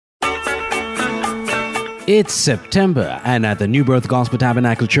It's September, and at the New Birth Gospel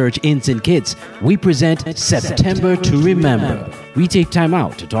Tabernacle Church in St. Kitts, we present September to Remember. We take time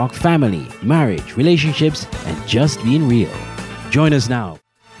out to talk family, marriage, relationships, and just being real. Join us now.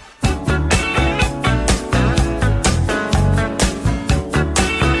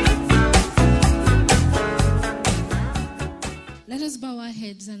 Let us bow our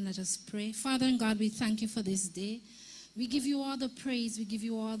heads and let us pray. Father and God, we thank you for this day. We give you all the praise, we give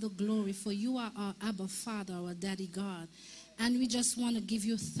you all the glory, for you are our Abba Father, our Daddy God. And we just want to give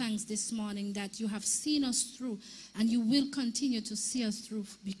you thanks this morning that you have seen us through and you will continue to see us through,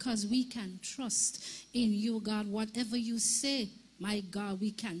 because we can trust in you, God. Whatever you say, my God,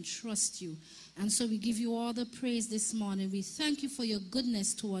 we can trust you. And so we give you all the praise this morning. We thank you for your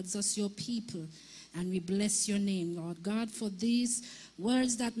goodness towards us, your people. And we bless your name, Lord God, for these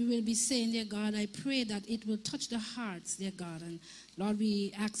words that we will be saying, dear God. I pray that it will touch the hearts, dear God. And Lord,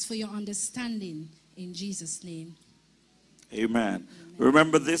 we ask for your understanding in Jesus' name. Amen.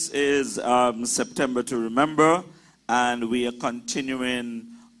 Remember, this is September to Remember, and we are continuing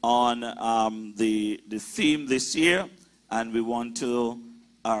on the theme this year, and we want to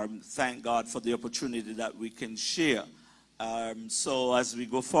thank God for the opportunity that we can share. So as we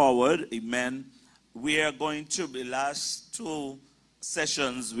go forward, amen, we are going to, the last two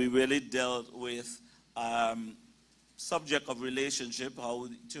sessions, we really dealt with subject of relationship, how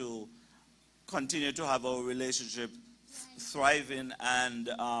to continue to have our relationship thriving and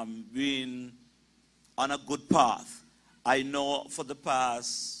being on a good path. I know for the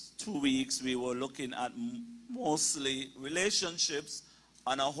past 2 weeks we were looking at mostly relationships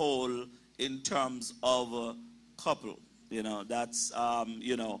on a whole in terms of a couple. You know, that's,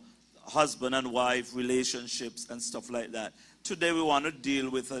 husband and wife relationships and stuff like that. Today we want to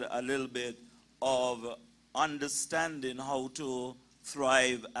deal with a little bit of understanding how to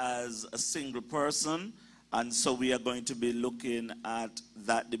thrive as a single person. And so we are going to be looking at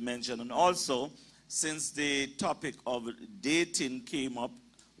that dimension. And also, since the topic of dating came up,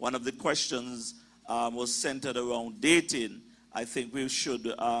 one of the questions was centered around dating. I think we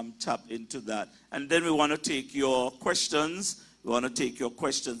should tap into that. And then we want to take your questions. We want to take your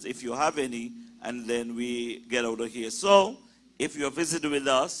questions if you have any, and then we get out of here. So, if you're visiting with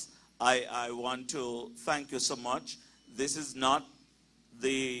us, I want to thank you so much. This is not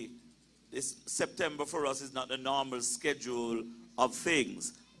this September for us is not the normal schedule of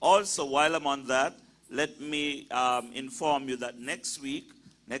things. Also, while I'm on that, let me inform you that next week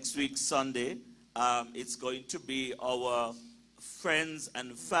Sunday, it's going to be our friends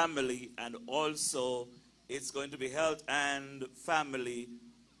and family, and also it's going to be health and family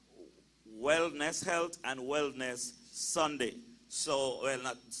wellness, health and wellness Sunday. So, well,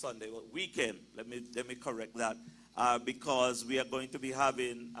 not Sunday, but weekend. Let me correct that. Because we are going to be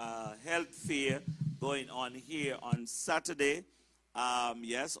having a health fair going on here on Saturday.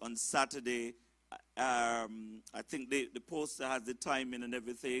 Yes, on Saturday. I think the poster has the timing and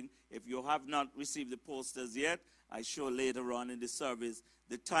everything. If you have not received the posters yet, I show later on in the service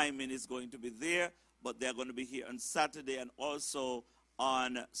the timing is going to be there. But they're going to be here on Saturday and also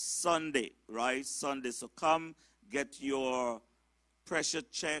on Sunday, right? Sunday. So come get your pressure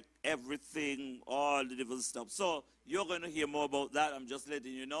check, everything, all the different stuff. So you're going to hear more about that. I'm just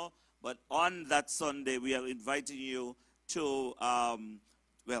letting you know. But on that Sunday, we are inviting you to,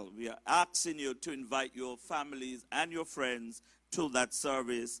 we are asking you to invite your families and your friends to that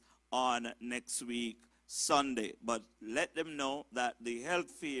service on next week, Sunday. But let them know that the health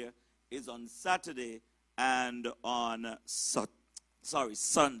fair is on Saturday and on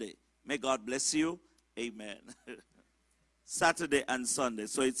Sunday. May God bless you. Amen. Saturday and Sunday.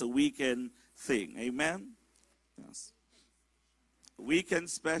 So it's a weekend thing. Amen. Yes. Weekend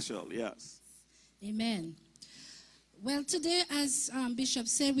special. Yes. Amen. Well, today, as Bishop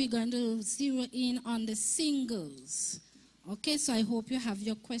said, we're going to zero in on the singles. Okay, so I hope you have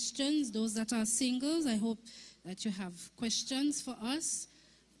your questions. Those that are singles, I hope that you have questions for us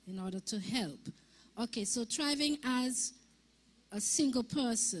in order to help. Okay, so thriving as a single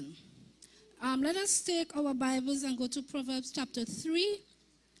person. Let us take our Bibles and go to Proverbs chapter 3,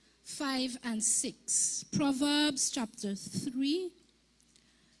 5, and 6. Proverbs chapter 3,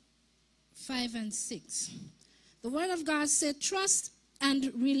 5, and 6. The Word of God said, trust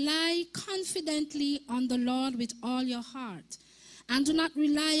and rely confidently on the Lord with all your heart, and do not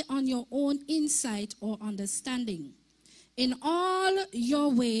rely on your own insight or understanding. In all your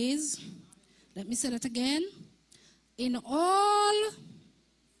ways, let me say that again. In all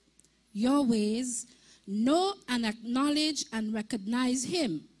your ways, know and acknowledge and recognize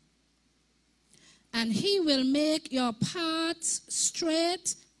him. And he will make your paths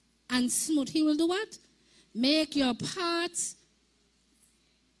straight and smooth. He will do what? Make your paths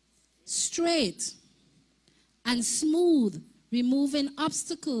straight and smooth, removing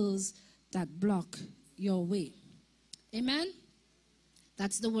obstacles that block your way. Amen?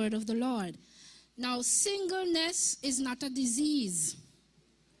 That's the word of the Lord. Now, singleness is not a disease.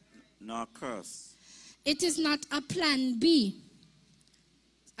 Nor curse. It is not a plan B.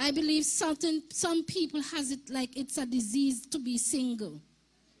 I believe some people has it like it's a disease to be single.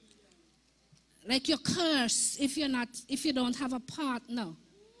 Like you're cursed if you don't have a partner.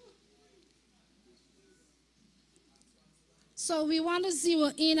 So we want to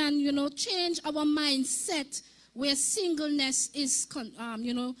zero in and, change our mindset where singleness is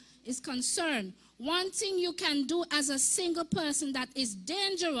concerned. One thing you can do as a single person that is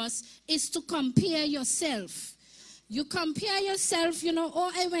dangerous is to compare yourself. You compare yourself,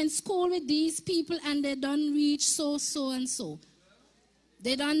 I went to school with these people and they done reach so and so.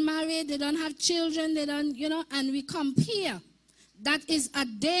 They done marry, they don't have children, they don't, and we compare. That is a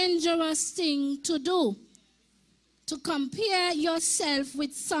dangerous thing to do. To compare yourself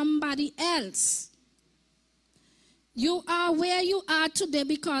with somebody else. You are where you are today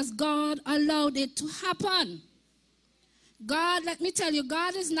because God allowed it to happen. God, let me tell you,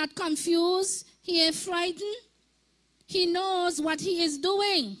 God is not confused. He ain't frightened. He knows what he is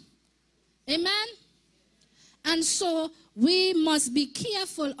doing. Amen? And so we must be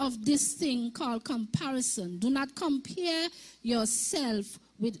careful of this thing called comparison. Do not compare yourself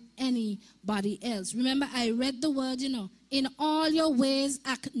with anybody else. Remember, I read the word, in all your ways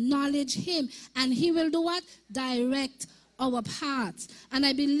acknowledge him. And he will do what? Direct our paths. And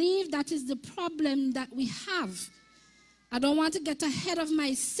I believe that is the problem that we have. I don't want to get ahead of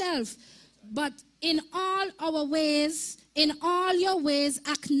myself, but in all our ways, in all your ways,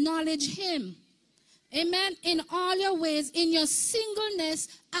 acknowledge him. Amen. In all your ways, in your singleness,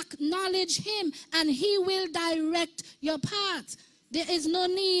 acknowledge him, and he will direct your path. There is no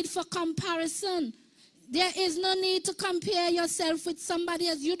need for comparison. There is no need to compare yourself with somebody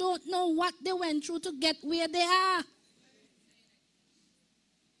else. You don't know what they went through to get where they are.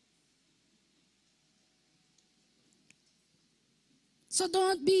 So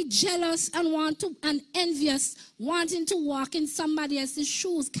don't be jealous and envious, wanting to walk in somebody else's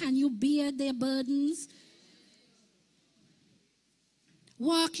shoes. Can you bear their burdens?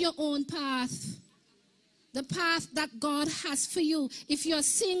 Walk your own path. The path that God has for you. If you're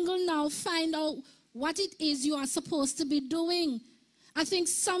single now, find out what it is you are supposed to be doing. I think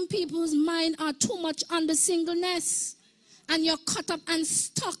some people's mind are too much on the singleness. And you're caught up and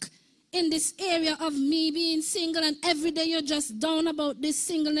stuck in this area of me being single, and every day you're just down about this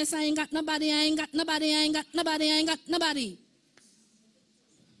singleness. I ain't got nobody, I ain't got nobody, I ain't got nobody, I ain't got nobody.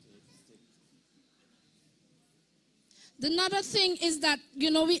 Another thing is that,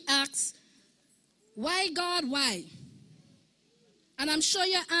 we ask, why God, why? And I'm sure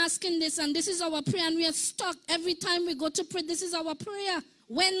you're asking this, and this is our prayer, and we are stuck every time we go to pray. This is our prayer.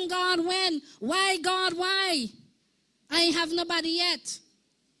 When, God, when? Why, God, why? I have nobody yet.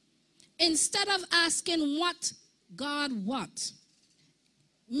 Instead of asking what, God, what?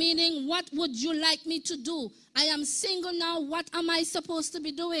 Meaning, what would you like me to do? I am single now. What am I supposed to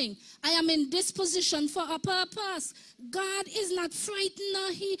be doing? I am in this position for a purpose. God is not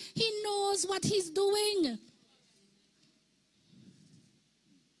frightened. He knows what he's doing.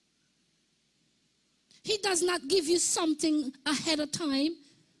 He does not give you something ahead of time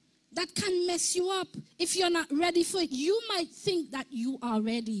that can mess you up. If you're not ready for it, you might think that you are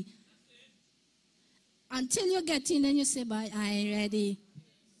ready. Until you get in and you say, "Bye, I ain't ready."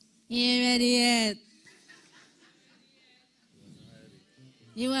 He ain't ready yet.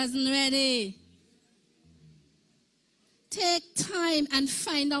 He wasn't ready. Take time and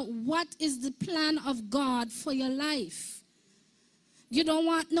find out what is the plan of God for your life. You don't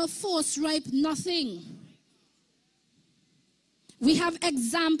want no force ripe nothing. We have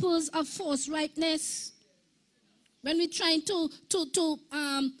examples of force ripeness. When we're trying to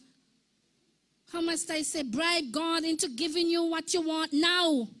how must I say, bribe God into giving you what you want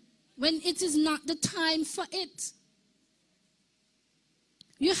now, when it is not the time for it.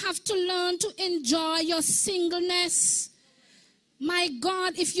 You have to learn to enjoy your singleness. My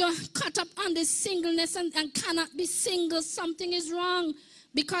God, if you're caught up on this singleness and cannot be single, something is wrong.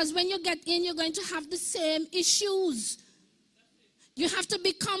 Because when you get in, you're going to have the same issues. You have to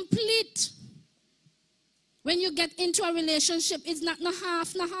be complete. When you get into a relationship, it's not no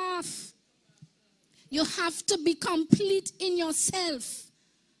half, no half. You have to be complete in yourself.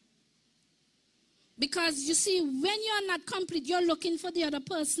 Because you see, when you're not complete, you're looking for the other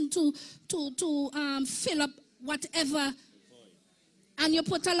person to fill up whatever. And you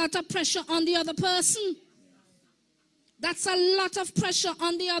put a lot of pressure on the other person. That's a lot of pressure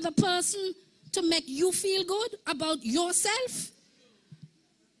on the other person to make you feel good about yourself.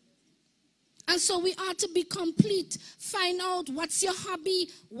 And so we ought to be complete. Find out what's your hobby,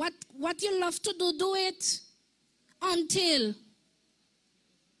 what you love to do it until.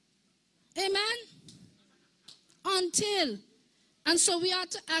 Amen? Until. And so we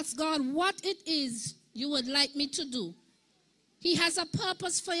ought to ask God what it is you would like me to do. He has a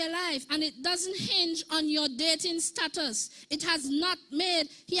purpose for your life, and it doesn't hinge on your dating status. He has not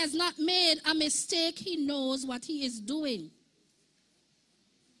made a mistake. He knows what he is doing.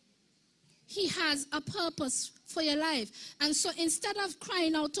 He has a purpose for your life. And so instead of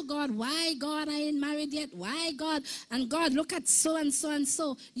crying out to God, why God, I ain't married yet? Why God? And God, look at so and so and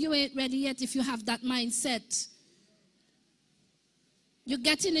so. You ain't ready yet if you have that mindset. You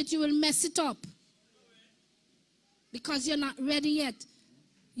get in it, you will mess it up. Because you're not ready yet.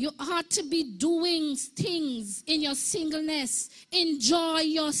 You ought to be doing things in your singleness. Enjoy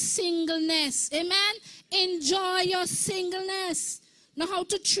your singleness. Amen? Enjoy your singleness. Know how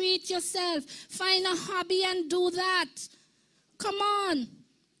to treat yourself. Find a hobby and do that. Come on.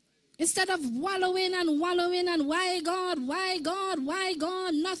 Instead of wallowing and why God, why God, why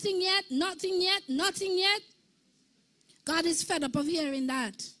God? Nothing yet, nothing yet, nothing yet. God is fed up of hearing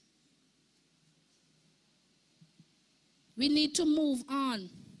that. We need to move on.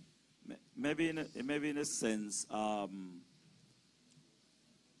 Maybe in a sense,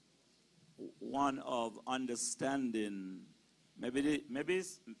 one of understanding. I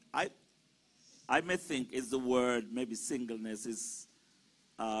may think is the word. Maybe singleness is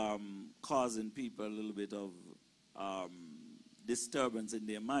causing people a little bit of disturbance in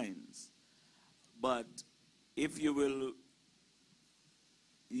their minds. But if you will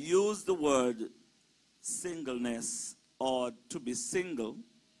use the word singleness or to be single,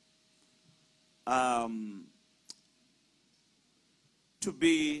 to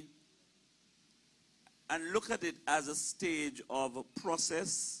be, and look at it as a stage of a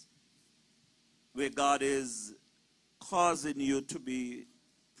process where God is causing you to be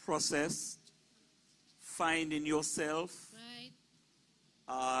processed, finding yourself,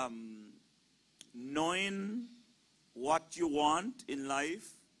 right. Knowing what you want in life,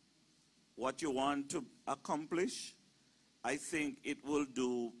 what you want to accomplish. I think it will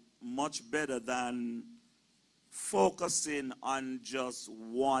do much better than focusing on just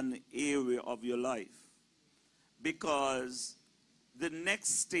one area of your life. Because the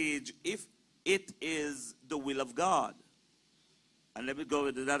next stage, if it is the will of God, and let me go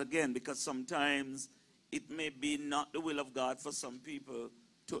with that again, because sometimes it may be not the will of God for some people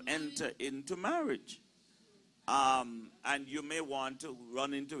to enter into marriage. And you may want to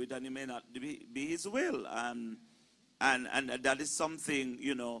run into it, and it may not be his will. And that is something,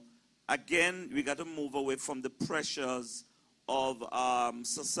 again, we got to move away from the pressures of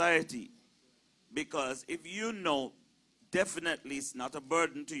society. Because if you know, definitely it's not a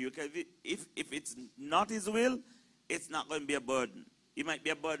burden to you. Because if it's not his will, it's not going to be a burden. It might be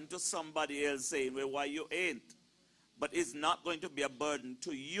a burden to somebody else saying, well, why you ain't? But it's not going to be a burden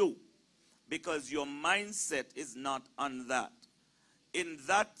to you. Because your mindset is not on that. In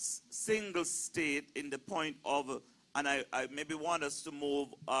that single state, in the point of, and I maybe want us to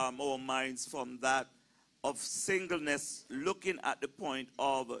move our minds from that of singleness, looking at the point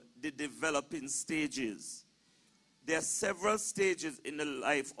of the developing stages. There are several stages in the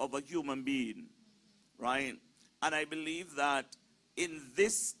life of a human being, right? And I believe that in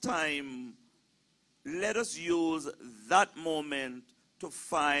this time, let us use that moment to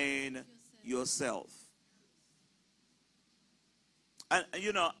find yourself. And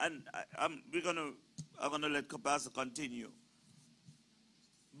I'm gonna let Kapasa continue.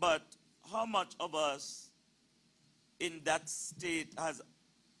 But how much of us in that state has,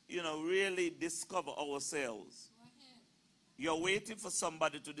 really discover ourselves? You're waiting for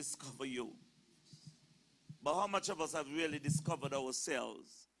somebody to discover you. But how much of us have really discovered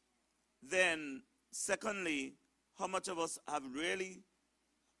ourselves? Then, secondly, how much of us have really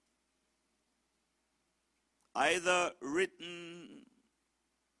either written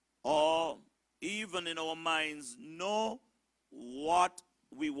or even in our minds know what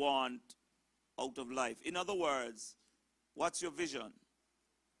we want out of life? In other words, what's your vision?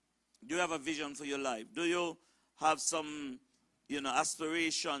 Do you have a vision for your life? Do you have some,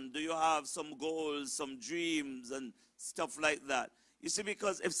 aspiration? Do you have some goals, some dreams and stuff like that? You see,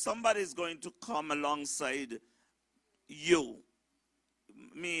 because if somebody is going to come alongside you,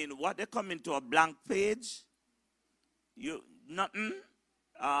 what, they come into a blank page? Nothing?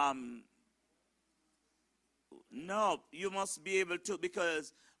 No, you must be able to,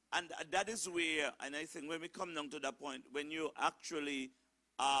 because And that is where, and I think when we come down to that point, when you actually,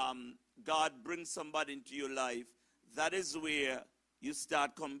 God brings somebody into your life, that is where you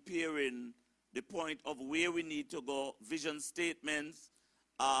start comparing the point of where we need to go, vision statements,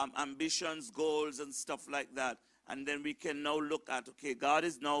 ambitions, goals, and stuff like that. And then we can now look at, okay, God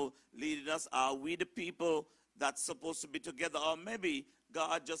is now leading us. Are we the people that's supposed to be together? Or maybe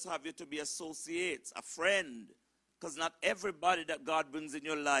God just have you to be associates, a friend. Because not everybody that God brings in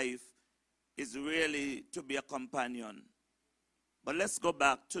your life is really to be a companion. But let's go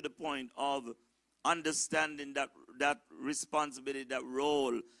back to the point of understanding that responsibility, that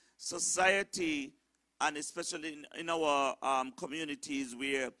role. Society, and especially in our communities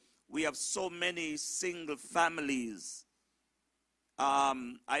where we have so many single families,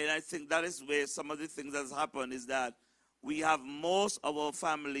 I think that is where some of the things that happen is that we have most of our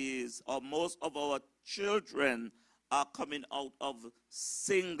families or most of our children are coming out of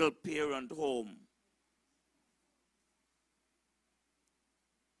single parent home.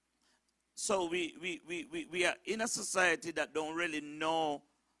 So we are in a society that don't really know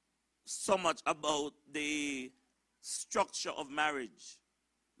so much about the structure of marriage.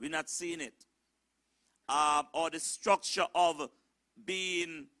 We're not seeing it. Or the structure of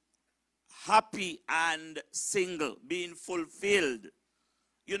being happy and single, being fulfilled.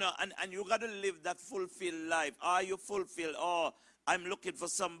 You know, and you got to live that fulfilled life. Are you fulfilled? Oh, I'm looking for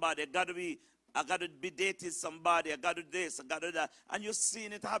somebody. I got to be dating somebody. I got to this. I got to that. And you're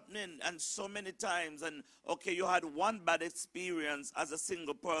seeing it happening and so many times. And, okay, you had one bad experience as a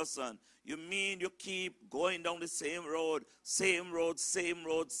single person. You mean you keep going down the same road, same road, same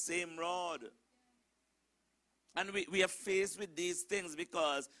road, same road. And we are faced with these things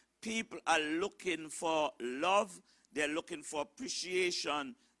because people are looking for love. They're looking for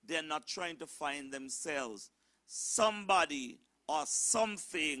appreciation. They're not trying to find themselves. Somebody or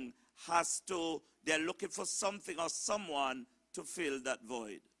something they're looking for something or someone to fill that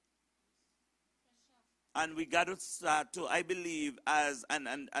void. And we got to start to, I believe, and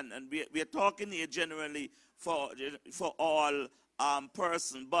we are talking here generally for all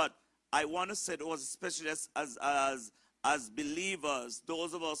persons, but I want to say it was especially as believers,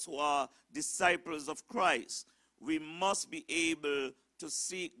 those of us who are disciples of Christ, we must be able to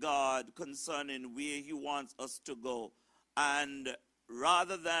seek God concerning where he wants us to go. And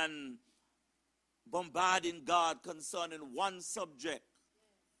rather than bombarding God concerning one subject,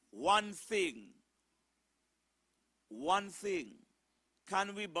 one thing,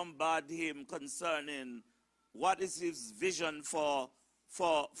 can we bombard him concerning what is his vision for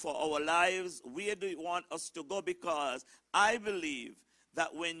our lives? Where do you want us to go? Because I believe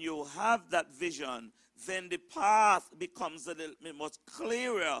that when you have that vision, then the path becomes a little bit much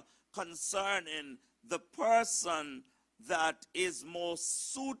clearer concerning the person that is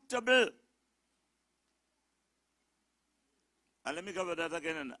most suitable. And let me cover that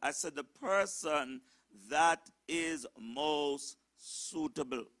again. I said the person that is most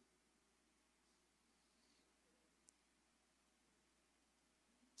suitable.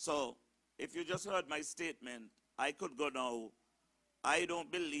 So, if you just heard my statement, I could go now. I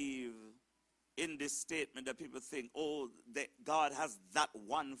don't believe in this statement that people think, oh, God has that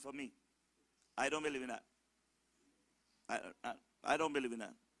one for me. I don't believe in that. I don't believe in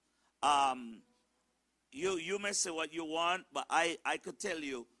that. You may say what you want, but I could tell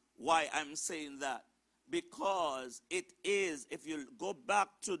you why I'm saying that. Because it is, if you go back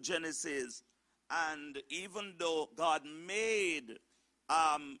to Genesis, and even though God made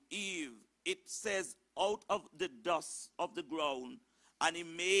Eve, it says out of the dust of the ground, and he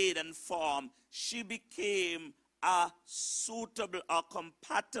made and formed, she became a suitable or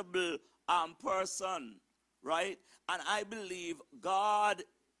compatible person, right? And I believe God,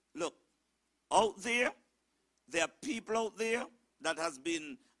 look, out there are people out there that has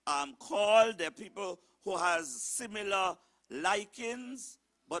been called. There are people who has similar likings.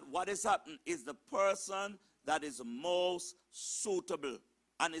 But what has happened is the person that is most suitable.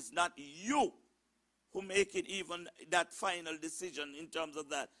 And it's not you who make it even that final decision in terms of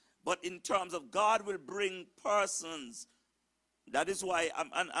that. But in terms of God will bring persons. That is why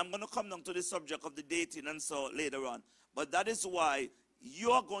I'm going to come down to the subject of the dating and so later on. But that is why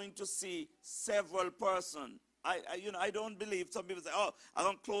you're going to see several persons. I don't believe some people say, oh, I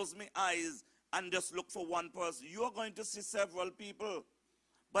don't close my eyes and just look for one person. You're going to see several people.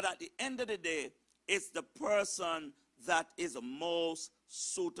 But at the end of the day, it's the person that is most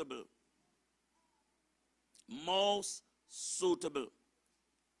suitable. Most suitable.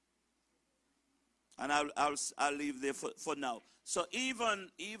 And I'll leave there for now. So even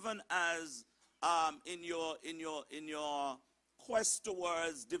as in your quest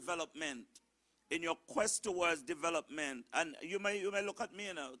towards development, in your quest towards development, and you may look at me,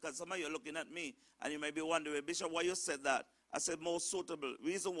 because some of you are looking at me, and you may be wondering, Bishop, why you said that? I said most suitable.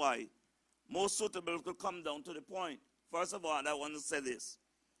 Reason why? Most suitable could come down to the point. First of all, I want to say this.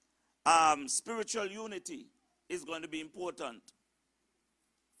 Spiritual unity is going to be important.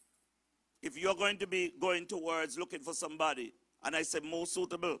 If you're going to be going towards looking for somebody, and I say most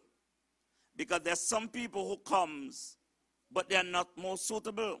suitable, because there's some people who comes, but they're not most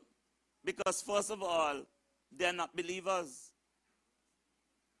suitable. Because first of all, they're not believers.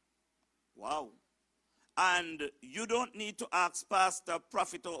 Wow. And you don't need to ask pastor,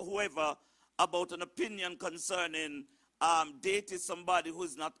 prophet, or whoever about an opinion concerning dating somebody who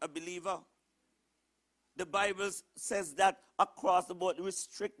is not a believer. The Bible says that across the board,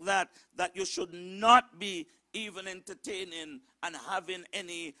 restrict that you should not be even entertaining and having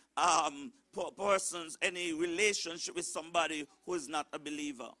any persons, any relationship with somebody who is not a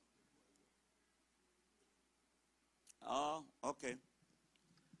believer. Oh, okay.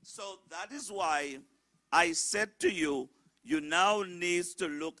 So that is why I said to you, you now need to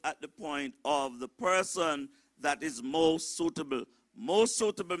look at the point of the person that is most suitable. Most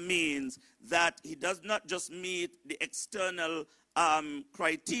suitable means that he does not just meet the external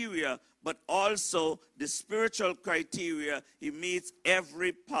criteria, but also the spiritual criteria. He meets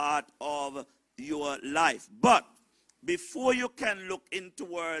every part of your life. But before you can look in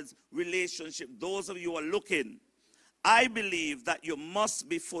towards relationship, those of you who are looking, I believe that you must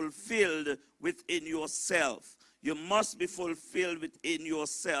be fulfilled within yourself. You must be fulfilled within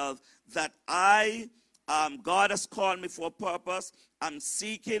yourself that God has called me for a purpose. I'm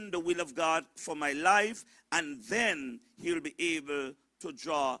seeking the will of God for my life, and then he'll be able to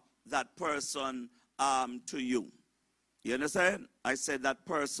draw that person to you. You understand? I said that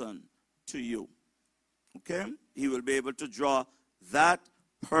person to you. Okay? He will be able to draw that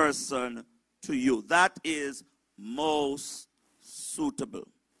person to you. That is most suitable.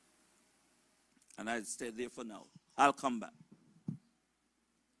 And I'll stay there for now. I'll come back.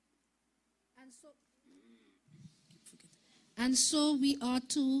 And so we are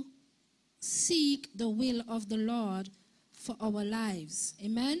to seek the will of the Lord for our lives.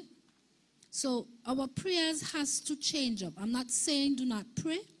 Amen? So our prayers has to change up. I'm not saying do not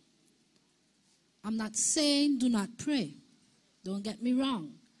pray. I'm not saying do not pray. Don't get me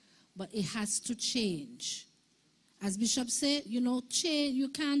wrong. But it has to change. As Bishop said, change. You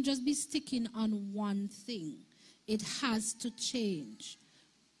can't just be sticking on one thing. It has to change.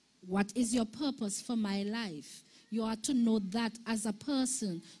 What is your purpose for my life? You are to know that as a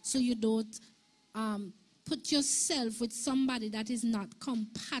person, so you don't put yourself with somebody that is not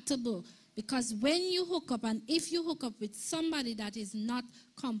compatible. Because when you hook up, and if you hook up with somebody that is not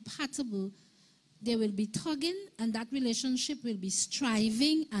compatible, they will be tugging, and that relationship will be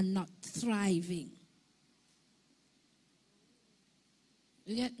striving and not thriving.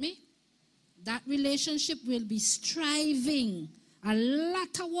 You get me? That relationship will be striving, a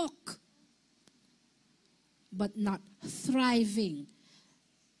lot of work, but not thriving.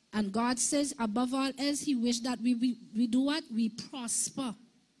 And God says, above all else, he wished that we do what? We prosper.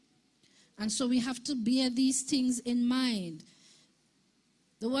 And so we have to bear these things in mind.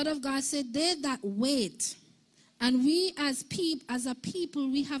 The word of God said, they that wait. And we as a people,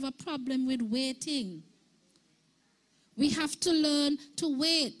 we have a problem with waiting. We have to learn to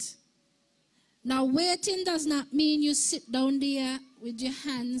wait. Now, waiting does not mean you sit down there with your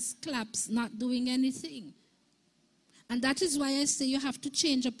hands claps, not doing anything. And that is why I say you have to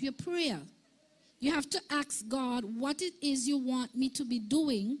change up your prayer. You have to ask God what it is you want me to be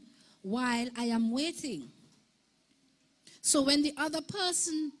doing while I am waiting. So when the other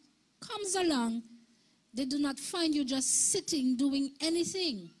person comes along, they do not find you just sitting doing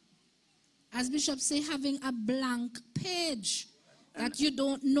anything. As Bishop say, having a blank page. That you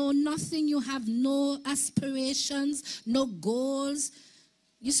don't know nothing, you have no aspirations, no goals.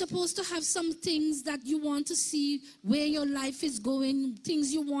 You're supposed to have some things that you want to see, where your life is going,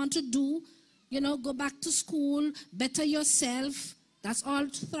 things you want to do. Go back to school, better yourself. That's all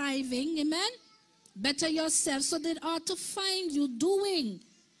thriving, amen? Better yourself, so they ought to find you doing,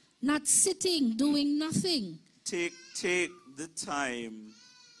 not sitting, doing nothing. Take the time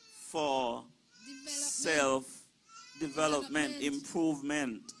for self-development,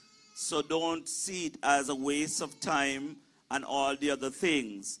 improvement. So don't see it as a waste of time and all the other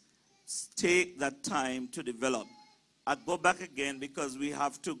things. Take that time to develop. I go back again because we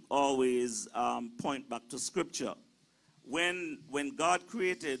have to always point back to Scripture. When God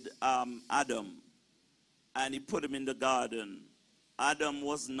created Adam and he put him in the garden, Adam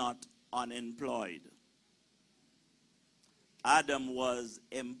was not unemployed. Adam was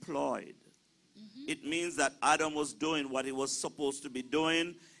employed. It means that Adam was doing what he was supposed to be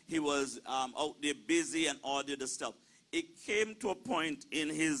doing. He was out there busy and all the other stuff. It came to a point in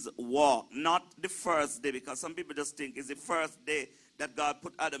his walk, not the first day, because some people just think it's the first day that God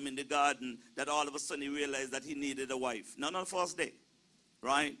put Adam in the garden that all of a sudden he realized that he needed a wife. Not on the first day,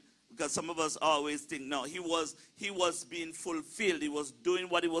 right? Because some of us always think, no, he was being fulfilled. He was doing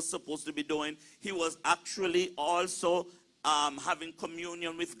what he was supposed to be doing. He was actually also having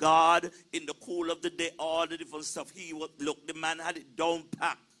communion with God in the cool of the day, all the different stuff. Look, the man had it down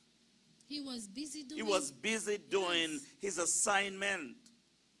packed. He was busy doing his assignment.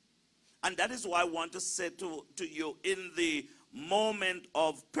 And that is why I want to say to you, in the moment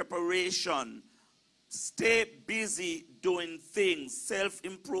of preparation, stay busy doing things,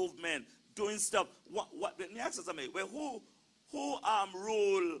 self-improvement, doing stuff. Let me ask you something. Who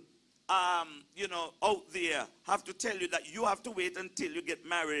rule out there have to tell you that you have to wait until you get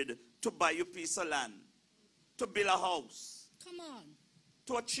married to buy your piece of land, to build a house? Come on.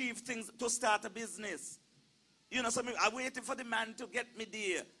 To achieve things, to start a business. You know, something, I'm waiting for the man to get me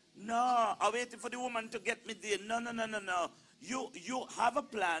there. No, I'm waiting for the woman to get me there. No. You have a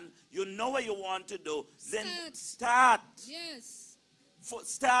plan. You know what you want to do. Then start. Yes.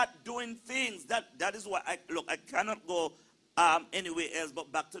 Start doing things. That is why I cannot go anywhere else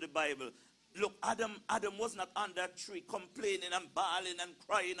but back to the Bible. Look, Adam was not under a tree complaining and bawling and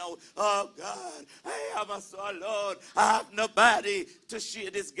crying out, oh God, I am so alone. I have nobody to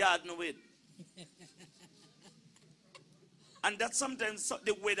share this garden with. And that's sometimes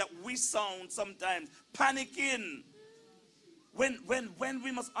the way that we sound sometimes, panicking. When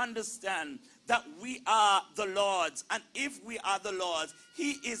we must understand that we are the Lord's, and if we are the Lord's,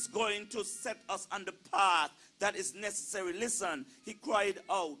 he is going to set us on the path that is necessary. Listen, he cried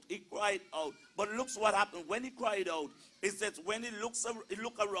out. But look what happened. When he cried out, it says when he look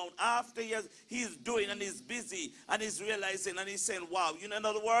around, after he's doing and he's busy and he's realizing and he's saying, wow, in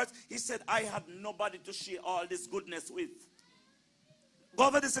other words, he said, I have nobody to share all this goodness with. Go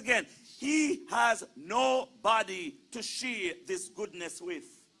over this again. He has nobody to share this goodness with.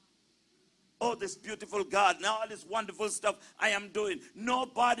 Oh, this beautiful God. Now all this wonderful stuff I am doing.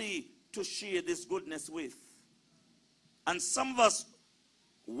 Nobody to share this goodness with. And some of us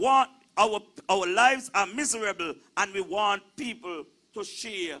want, our lives are miserable, and we want people to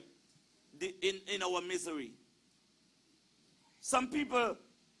share in our misery. Some people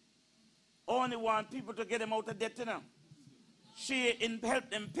only want people to get them out of debt, Share in help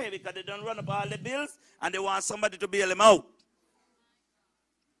them pay because they don't run up all the bills, and they want somebody to bail them out.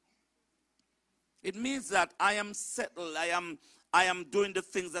 It means that I am settled. I am doing the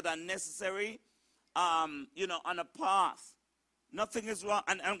things that are necessary, on a path. Nothing is wrong.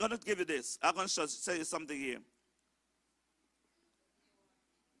 And I'm going to give you this. I'm going to say you something here.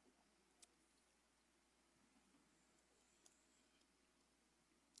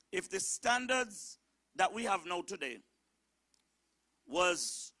 If the standards that we have now today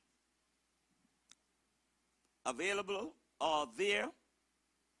was available or there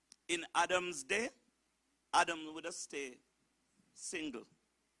in Adam's day, Adam would have stayed single.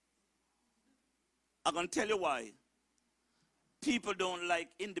 I'm going to tell you why. People don't like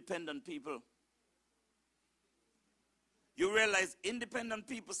independent people. You realize independent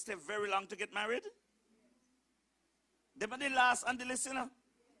people stay very long to get married? They might last and the listener.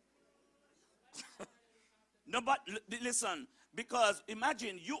 No, but listen, because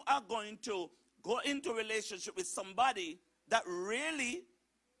imagine you are going to go into a relationship with somebody that really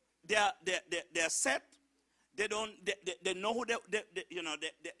they're set. They know who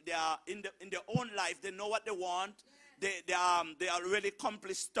they are in their own life. They know what they want. They are really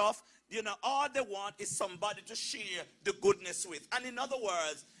accomplished stuff. All they want is somebody to share the goodness with. And in other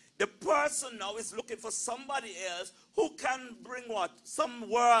words, the person now is looking for somebody else who can bring what? Some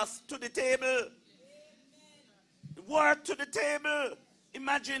worth to the table. Worth to the table.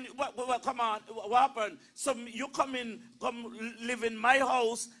 Imagine, come on, what happened? You come live in my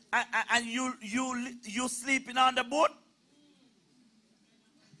house, and you sleeping on the boat.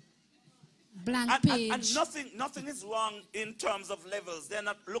 Blank page. And nothing is wrong in terms of levels. They're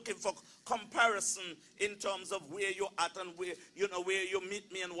not looking for comparison in terms of where you're at and where you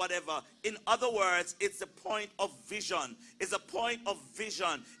meet me and whatever. In other words, it's a point of vision. It's a point of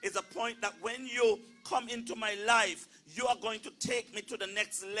vision. It's a point that when you come into my life, you are going to take me to the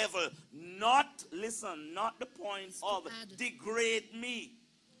next level. Not the points of degrade me.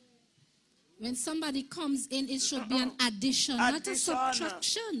 When somebody comes in, it should be an addition, not a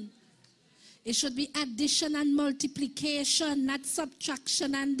subtraction. It should be addition and multiplication, not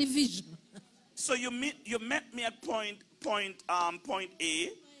subtraction and division. So you met me at point point A,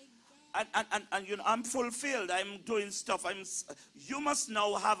 and you know, I'm fulfilled. I'm doing stuff. You must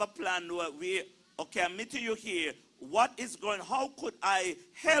now have a plan where okay, I'm meeting you here. What is going? How could I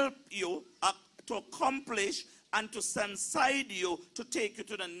help you to accomplish and to stand beside you to take you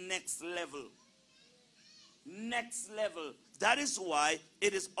to the next level? Next level. That is why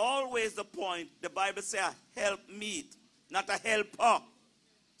it is always the point. The Bible says a helpmeet, not a helper.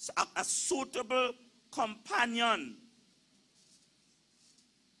 So a suitable companion.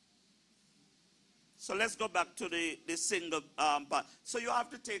 So let's go back to the single part. So you have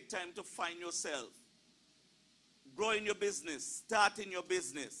to take time to find yourself. Grow in your business. Start in your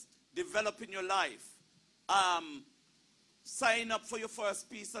business. Develop in your life. Sign up for your first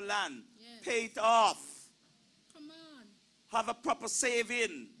piece of land. Yes. Pay it off. Come on. Have a proper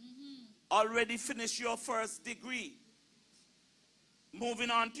saving. Already finish your first degree. Moving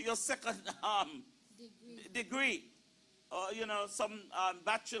on to your second degree. Or, you know, some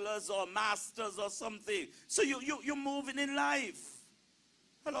bachelor's or master's or something. So you're moving in life.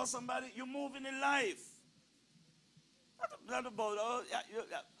 Hello, somebody. You're moving in life. Not about, oh,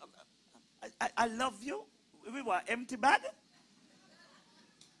 I love you. We were empty bag.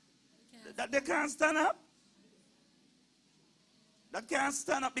 That they can't stand up. That can't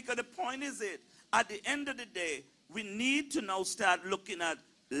stand up, because the point is at the end of the day, we need to now start looking at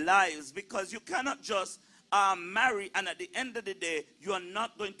lives, because you cannot just marry and at the end of the day, you are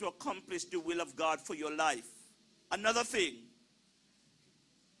not going to accomplish the will of God for your life. Another thing,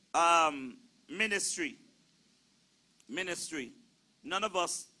 ministry. Ministry. None of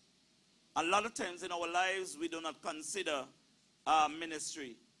us, a lot of times in our lives, we do not consider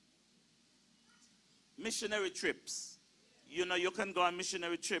ministry. Missionary trips. You know, you can go on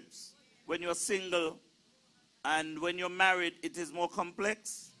missionary trips when you're single, and when you're married, it is more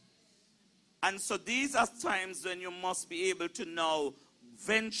complex. And so these are times when you must be able to now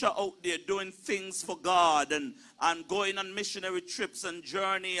venture out there doing things for God and going on missionary trips and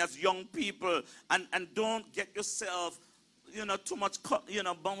journey as young people, and don't get yourself, you know, too much, you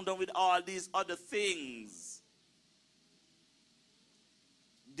know, bound down with all these other things.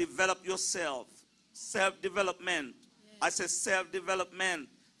 Develop yourself. Self-development. Yes. I say self-development.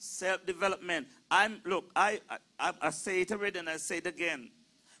 Self-development. Look, I say it already and I say it again.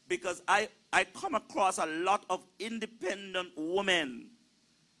 Because I come across a lot of independent women.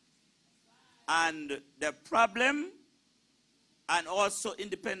 And their problem, and also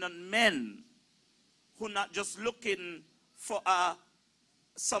independent men who not just looking for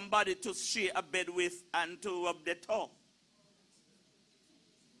somebody to share a bed with and to rub their toe.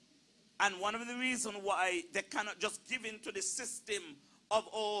 And one of the reasons why they cannot just give in to the system of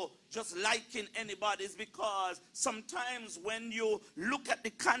just liking anybody is because sometimes when you look at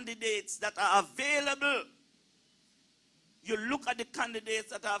the candidates that are available,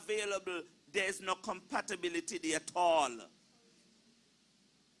 there is no compatibility there at all.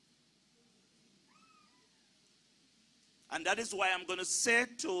 And that is why I'm going to say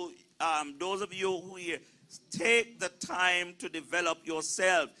to those of you who are here, take the time to develop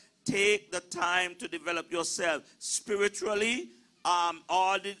yourself. Take the time to develop yourself spiritually.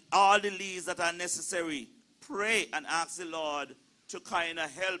 All the leads that are necessary. Pray and ask the Lord to kind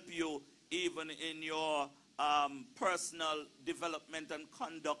of help you even in your personal development and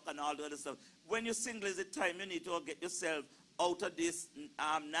conduct and all the other stuff. When you're single, is the time you need to get yourself out of this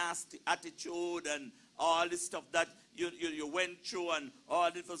nasty attitude and all this stuff that you went through and all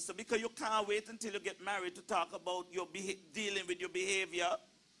this stuff. Because you can't wait until you get married to talk about your dealing with your behavior.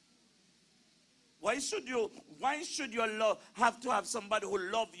 Why should you have to have somebody who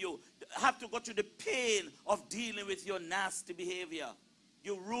loves you, have to go through the pain of dealing with your nasty behavior?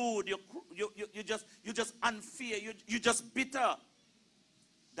 You're rude, you're just unfair, you're just bitter.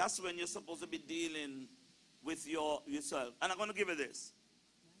 That's when you're supposed to be dealing with yourself. And I'm going to give you this.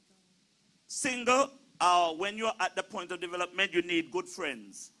 Single, when you're at the point of development, you need good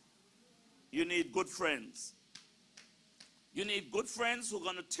friends. You need good friends. You need good friends who are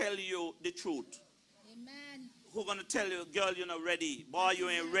going to tell you the truth. Amen. Who are going to tell you, girl, you're not ready. Boy, you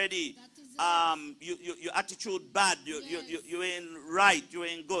ain't ready. Your attitude bad. You ain't right. You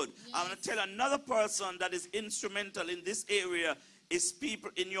ain't good. Yes. I'm going to tell another person that is instrumental in this area is people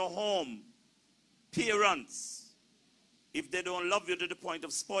in your home. Parents. If they don't love you to the point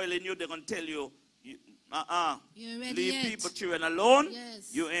of spoiling you, they're going to tell you, leave people, children alone.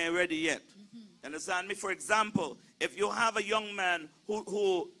 Yes. You ain't ready yet. Understand me? For example, if you have a young man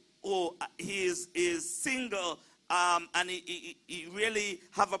who is single and he really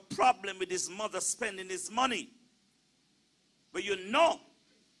have a problem with his mother spending his money, but you know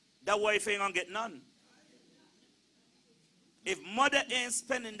that wife ain't gonna get none. If mother ain't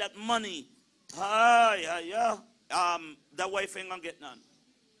spending that money, that wife ain't gonna get none.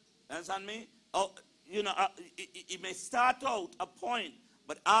 Understand me? Oh, you know, it may start out a point,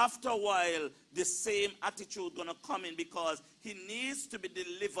 but after a while, the same attitude gonna come in because he needs to be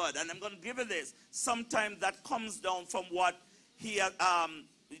delivered. And I'm gonna give you this. Sometimes that comes down from what he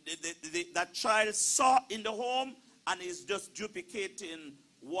that child saw in the home, and is just duplicating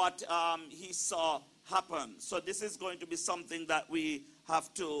what he saw happen. So this is going to be something that we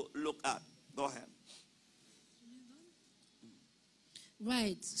have to look at. Go ahead.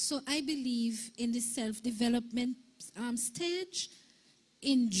 Right. So I believe in the self-development stage,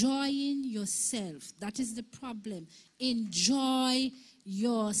 enjoying yourself. That is the problem. Enjoy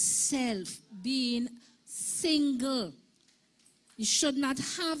yourself. Being single. You should not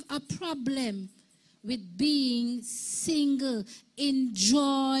have a problem with being single.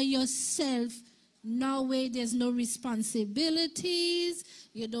 Enjoy yourself. No way, there's no responsibilities.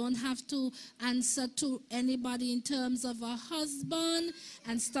 You don't have to answer to anybody in terms of a husband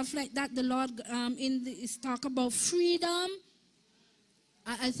and stuff like that. The Lord is talk about freedom.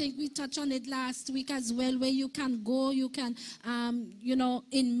 I think we touched on it last week as well, where you can go, you can,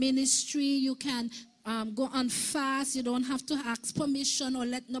 in ministry, you can go on fast. You don't have to ask permission or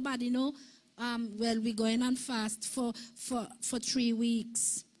let nobody know. We're going on fast for 3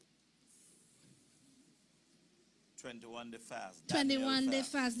 weeks. 21 day fast. 21 day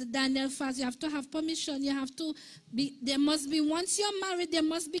fast. The Daniel fast. You have to have permission. You have to be, there must be, once you're married, there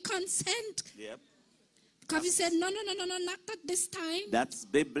must be consent. Yep. Because he said, no, not at this time. That's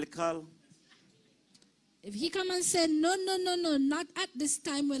biblical. If he come and said, no, not at this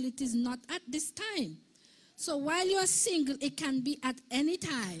time, well, it is not at this time. So while you are single, it can be at any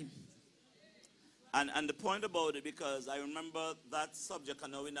time. And the point about it, because I remember that subject, I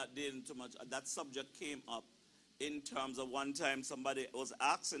know we're not dealing too much, that subject came up in terms of one time somebody was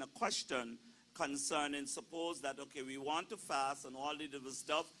asking a question concerning, suppose that, okay, we want to fast and all the different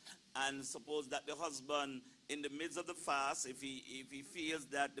stuff, and suppose that the husband, in the midst of the fast, if he feels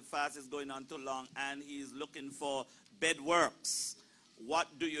that the fast is going on too long and he's looking for bed works, what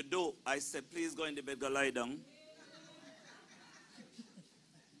do you do? I said, please go in the bed, go lie down.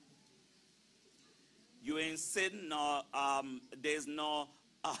 You ain't sin, no, there's no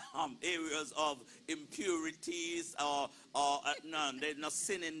areas of impurities or none. There's no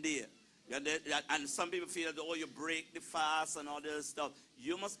sin in there. And some people feel that, oh, you break the fast and all this stuff.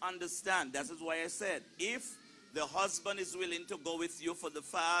 You must understand, that is why I said, if the husband is willing to go with you for the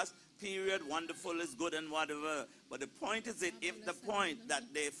fast, period, wonderful is good and whatever. But the point is that if the point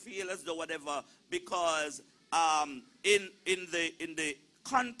that they feel as though whatever, because in the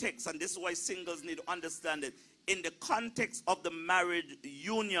context, and this is why singles need to understand it, in the context of the marriage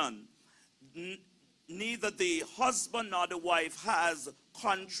union, neither the husband nor the wife has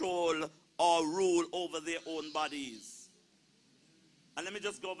control or rule over their own bodies. And let me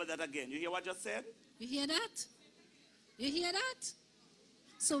just go over that again. You hear what I just said? You hear that? You hear that?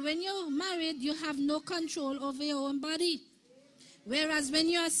 So when you're married, you have no control over your own body. Whereas when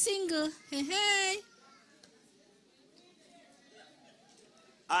you are single, hey.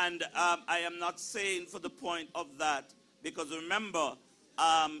 And I am not saying for the point of that, because remember,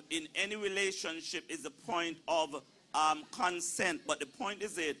 in any relationship is the point of consent. But the point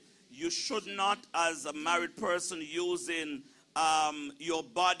is you should not, as a married person, using your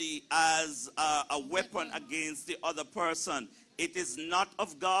body as a weapon against the other person. It is not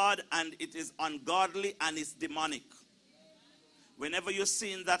of God, and it is ungodly, and it's demonic. Whenever you're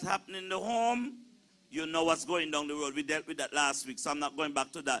seeing that happen in the home, you know what's going down the road. We dealt with that last week, so I'm not going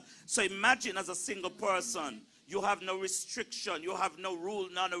back to that. So imagine as a single person, you have no restriction, you have no rule,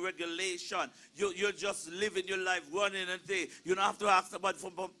 no regulation. You're just living your life, running a day. You don't have to ask about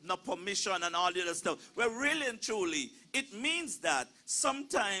for no permission and all the other stuff. Well, really and truly, it means that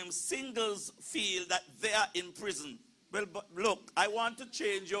sometimes singles feel that they are in prison. Well, but look, I want to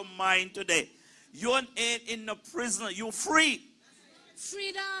change your mind today. You ain't in a prison, you're free.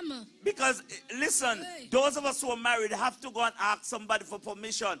 Freedom. Because, listen, those of us who are married have to go and ask somebody for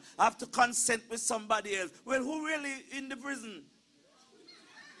permission, have to consent with somebody else. Well, who really in the prison?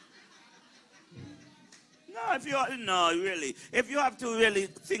 If you have to really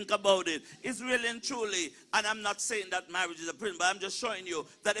think about it, it's really and truly, and I'm not saying that marriage is a prison, but I'm just showing you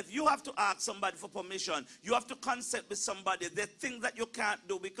that if you have to ask somebody for permission, you have to consent with somebody. There are things that you can't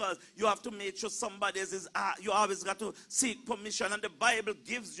do because you have to make sure somebody else is, you always got to seek permission, and the Bible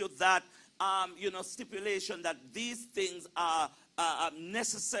gives you that, stipulation that these things are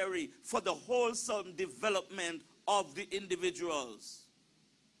necessary for the wholesome development of the individuals.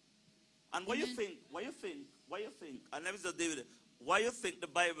 And what you think Why you think? And let me just deal with it. Why you think the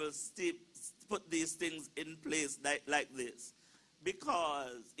Bible put these things in place like this?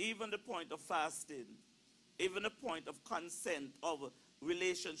 Because even the point of fasting, even the point of consent of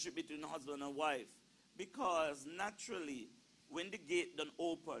relationship between husband and wife, because naturally, when the gate don't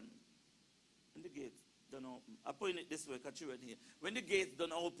open, I'm putting it this way, because you're in here. When the gate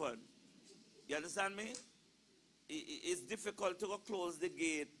don't open, you understand me? It's difficult to close the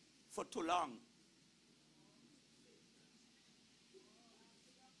gate for too long.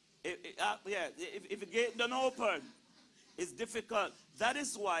 If the gate don't open, it's difficult. That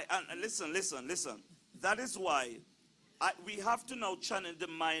is why, and listen. That is why we have to now channel the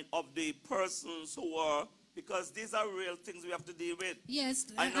mind of the persons who are, because these are real things we have to deal with. Yes.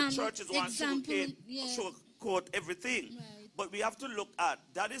 I know churches want to sugarcoat everything. Right. But we have to look at,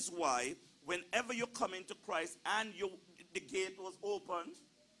 that is why whenever you come into Christ and the gate was opened,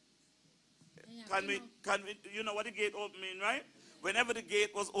 you know what the gate open mean, right? Whenever the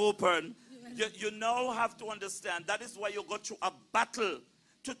gate was open, you now have to understand that is why you go through a battle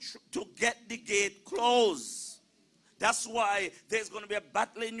to get the gate closed. That's why there's going to be a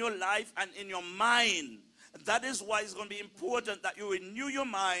battle in your life and in your mind. That is why it's going to be important that you renew your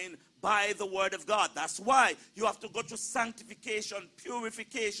mind by the word of God. That's why you have to go through sanctification,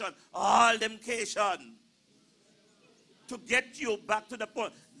 purification, all them cation to get you back to the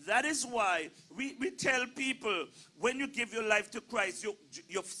point. That is why we tell people, when you give your life to Christ,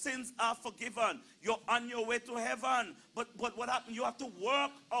 your sins are forgiven. You're on your way to heaven. But what happened? You have to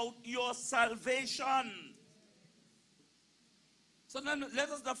work out your salvation. So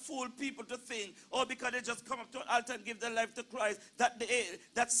let us not fool people to think, oh, because they just come up to an altar and give their life to Christ,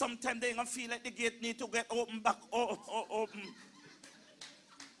 that sometimes they're going to feel like the gate need to get open back or open.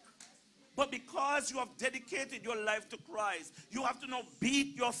 But because you have dedicated your life to Christ, you have to now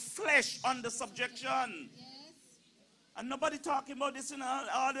beat your flesh under subjection. Yes. And nobody talking about this,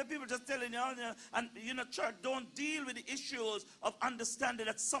 all the people just telling you, and church, don't deal with the issues of understanding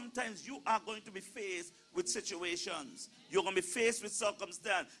that sometimes you are going to be faced with situations. You're going to be faced with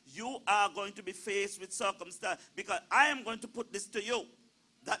circumstance. You are going to be faced with circumstance. Because I am going to put this to you,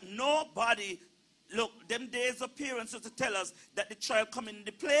 that nobody, look, them days of parents used to tell us that the child come in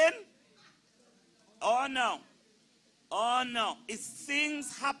the plane. Oh no. Oh no. It's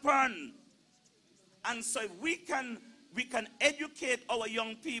things happen. And so we can educate our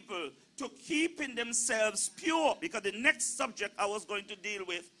young people to keeping themselves pure, because the next subject I was going to deal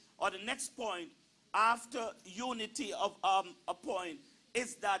with, or the next point after unity of a point,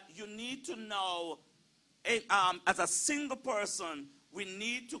 is that you need to know, as a single person, we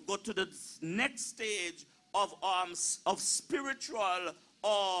need to go to the next stage of spiritual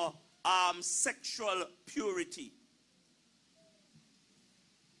or sexual purity.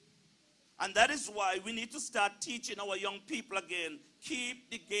 And that is why we need to start teaching our young people again, keep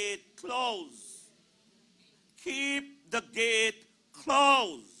the gate closed. Keep the gate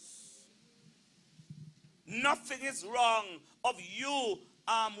closed. Nothing is wrong of you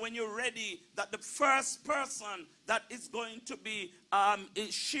when you're ready, that the first person that is going to be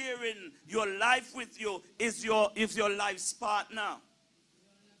sharing your life with you is your life's partner.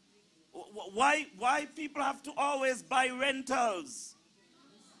 Why people have to always buy rentals?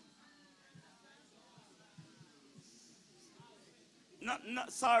 No,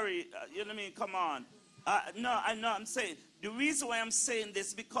 sorry, you know what I mean? Come on. No, I know I'm saying. The reason why I'm saying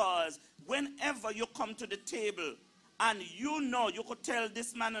this, because whenever you come to the table and you could tell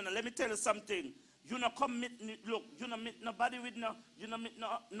this man, and let me tell you something. You not come meet, look, you not meet nobody with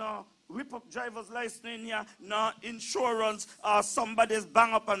no rip up driver's license in here, no insurance, somebody's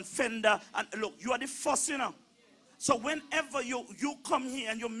bang up and fender, and look, you are the first, So whenever you come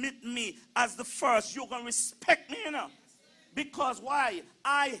here and you meet me as the first, you're going to respect me, Because why?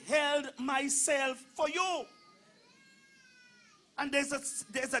 I held myself for you. And there's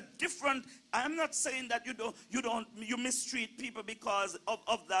a different, I'm not saying that you mistreat people because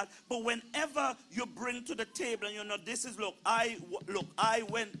of that, but whenever you bring to the table and this is, I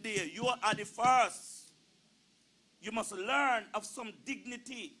went there, you are the first. You must learn of some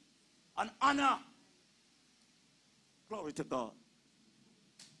dignity and honor. Glory to God.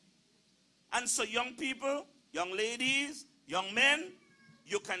 And so young people, young ladies, young men,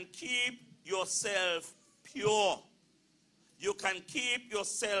 you can keep yourself pure. You can keep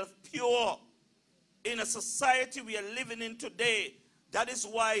yourself pure. In a society we are living in today, that is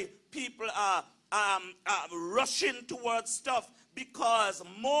why people are rushing towards stuff, because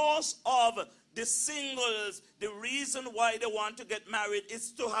most of the singles, the reason why they want to get married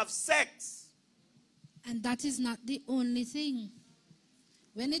is to have sex. And that is not the only thing.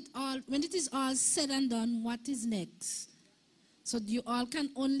 When it is all said and done, what is next? So you all can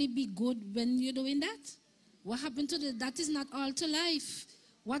only be good when you're doing that? What happened to that is not all to life.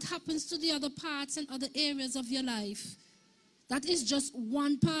 What happens to the other parts and other areas of your life? That is just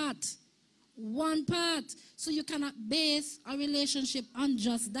one part. One part. So you cannot base a relationship on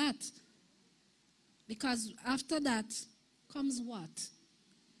just that. Because after that comes what?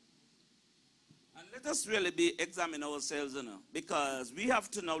 And let us really examine ourselves, because we have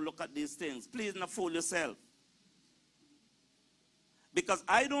to now look at these things. Please not fool yourself. Because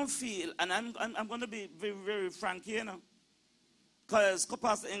I don't feel, and I'm going to be very, very frank here, because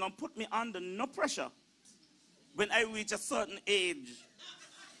Pastor ain't going to put me under no pressure when I reach a certain age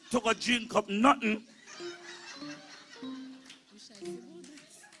to go drink up nothing.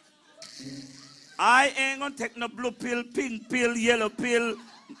 I ain't going to take no blue pill, pink pill, yellow pill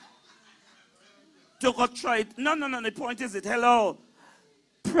to go try it. No. The point is hello.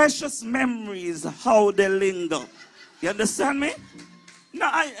 Precious memories, how they linger. You understand me?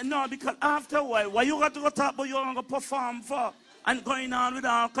 No, because after a while, why you got to go talk about you're going to perform for? And going on with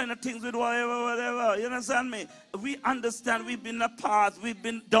all kind of things with whatever. You understand me? We understand we've been apart. We've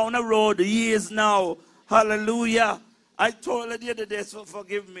been down the road years now. Hallelujah. I told her the other day, so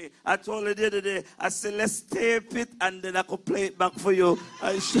forgive me. I told her the other day, I said, let's tape it and then I could play it back for you.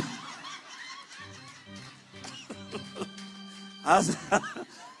 I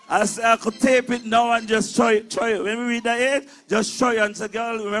said, I could tape it now and just show you. When we read the age, just show you and say,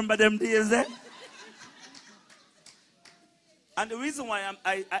 girl, remember them days there? And the reason why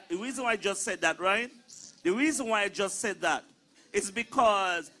I just said that, right? The reason why I just said that is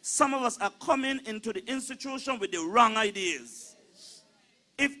because some of us are coming into the institution with the wrong ideas.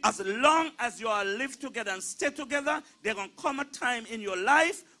 If as long as you all live together and stay together, there's going to come a time in your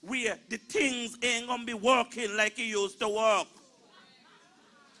life where the things ain't going to be working like it used to work.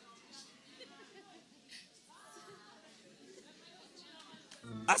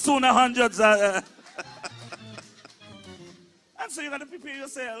 As soon as hundreds are... And so you got to prepare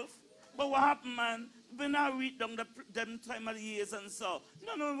yourself. But what happened, man? When I read them time of the years and so,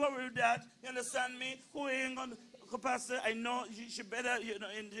 no, worry with that. You understand me? Who ain't going to, Pastor, I know you better,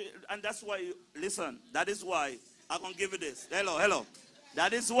 and that's why, listen, that is why I'm going to give you this. Hello.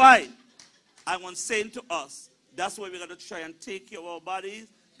 That is why I'm going to say to us, that's why we're going to try and take care of our bodies,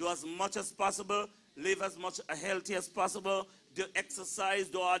 do as much as possible, live as much healthy as possible, do exercise,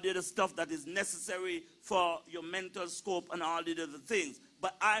 do all the other stuff that is necessary for your mental scope and all the other things.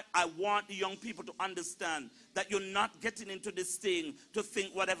 But I want the young people to understand that you're not getting into this thing to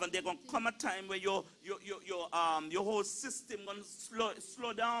think whatever. There's going to come a time where your whole system going to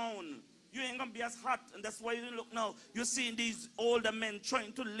slow down. You ain't going to be as hot. And that's why you look now. You're seeing these older men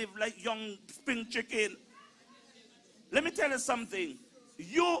trying to live like young spring chicken. Let me tell you something.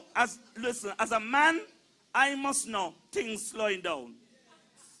 As a man, I must know things slowing down.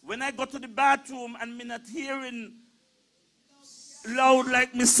 When I go to the bathroom and me not hearing loud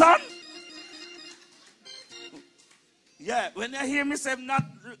like my son. Yeah, when I hear me say not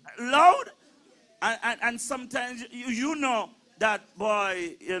loud, and sometimes you know that,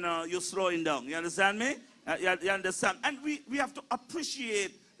 boy, you're slowing down. You understand me? You understand? And we have to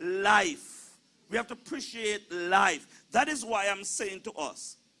appreciate life. We have to appreciate life. That is why I'm saying to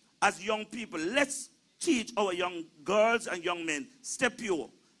us, as young people, let's teach our young girls and young men, stay pure.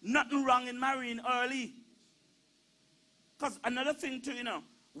 Nothing wrong in marrying early. Because another thing too,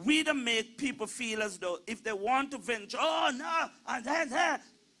 we don't make people feel as though if they want to venture,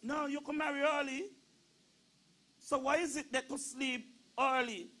 no, you can marry early. So why is it they could sleep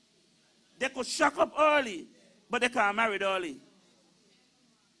early? They could shack up early, but they can't marry early.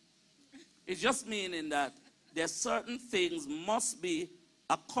 It's just meaning that there's certain things must be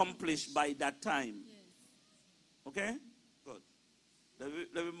accomplished by that time. Okay? Good.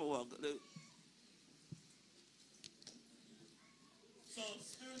 Let me move on. So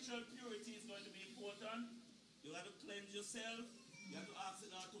spiritual purity is going to be important. You have to cleanse yourself. You have to ask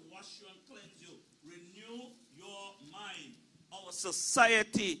God to wash you and cleanse you. Renew your mind. Our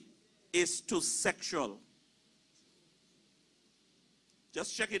society is too sexual.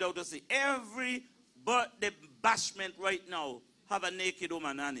 Just check it out to see. Every birthday bashment right now have a naked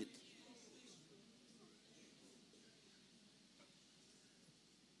woman on it.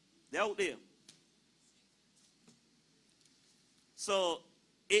 They're out there. So,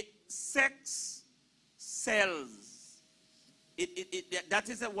 sex sells. That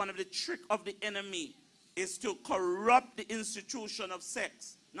is one of the tricks of the enemy, is to corrupt the institution of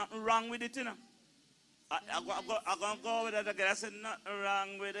sex. Nothing wrong with it, I'm going to go with that again. I said, nothing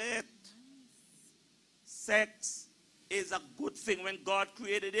wrong with it. Sex is a good thing. When God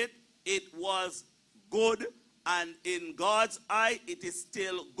created it, it was good. And in God's eye, it is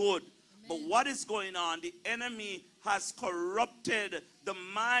still good. Amen. But what is going on? The enemy has corrupted the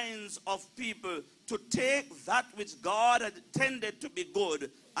minds of people to take that which God had intended to be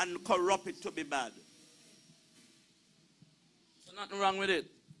good and corrupt it to be bad. So nothing wrong with it.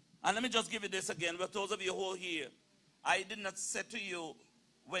 And let me just give you this again. For those of you who are here, I did not say to you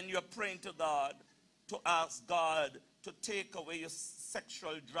when you're praying to God to ask God to take away your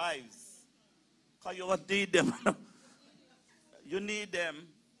sexual drives. Because you need them. You need them.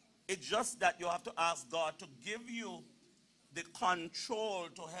 It's just that you have to ask God to give you the control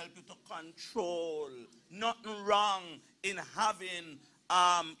to help you to control. Nothing wrong in having,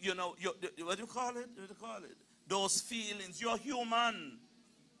 you know, what do you call it? What do you call it? Those feelings. You're human.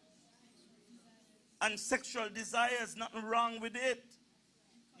 And sexual desires, nothing wrong with it.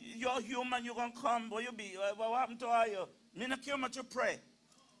 You're human, you're going to come. Where you be? What happened to you? Me not care much you pray.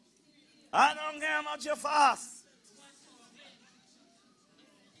 I don't care much you fast.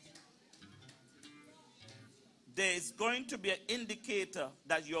 There is going to be an indicator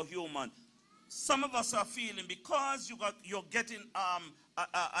that you're human. Some of us are feeling because you're getting,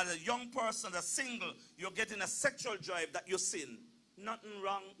 as a young person, a single, you're getting a sexual drive that you sin. Nothing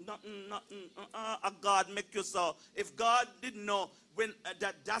wrong, nothing. God make you so. If God didn't know when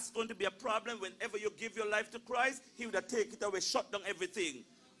that's going to be a problem, whenever you give your life to Christ, he would have taken it away, shut down everything.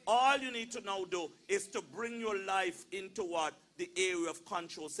 All you need to now do is to bring your life into what? The area of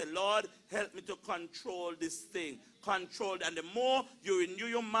control. Say, Lord, help me to control this thing. Control. And the more you renew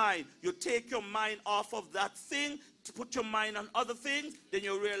your mind, you take your mind off of that thing, to put your mind on other things, then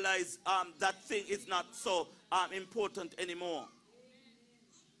you realize that thing is not so important anymore.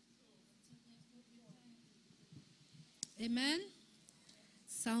 Amen.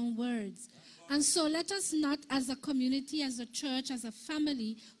 Sound words. And so let us not, as a community, as a church, as a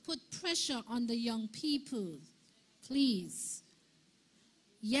family, put pressure on the young people. Please.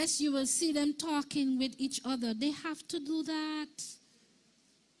 Yes, you will see them talking with each other. They have to do that.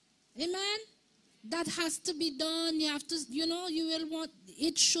 Amen? That has to be done. You have to, you know, you will want,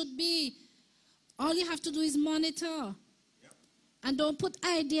 it should be. All you have to do is monitor. And don't put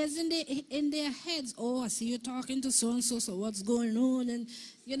ideas in their heads. Oh, I see you talking to so-and-so, so what's going on? And,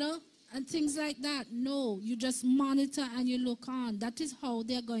 you know, and things like that. No, you just monitor and you look on. That is how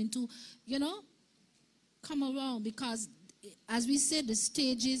they're going to, you know, come around. Because, as we said, the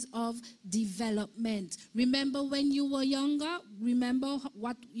stages of development. Remember when you were younger? Remember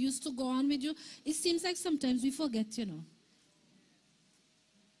what used to go on with you? It seems like sometimes we forget, you know.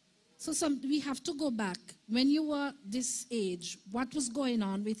 So we have to go back. When you were this age, what was going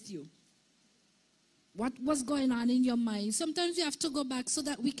on with you? What was going on in your mind? Sometimes you have to go back so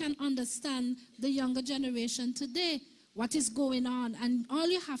that we can understand the younger generation today, what is going on. And all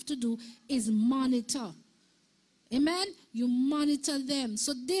you have to do is monitor. Amen? You monitor them.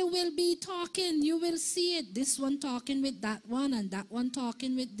 So they will be talking. You will see it. This one talking with that one and that one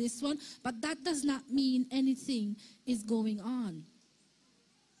talking with this one. But that does not mean anything is going on.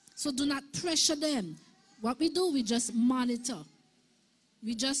 So do not pressure them. What we do, we just monitor.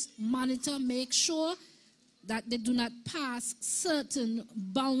 We just monitor, make sure that they do not pass certain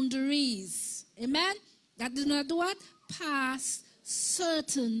boundaries. Amen? That do not do what? Pass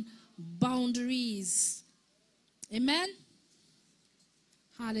certain boundaries. Amen?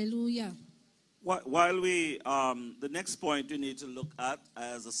 Hallelujah. While we, the next point you need to look at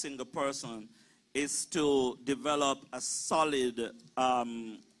as a single person is to develop a solid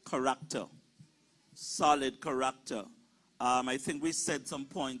character. Solid character. I think we said some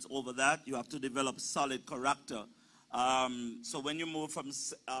points over that. You have to develop solid character. So when you move from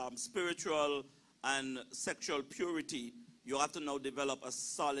spiritual and sexual purity, you have to now develop a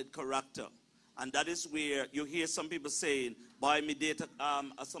solid character. And that is where you hear some people saying, boy, me date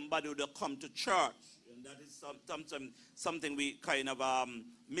somebody who will come to church. And that is something we kind of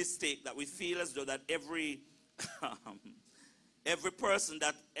mistake, that we feel as though that every person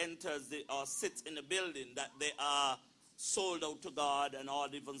that enters or sits in the building, that they are sold out to God and all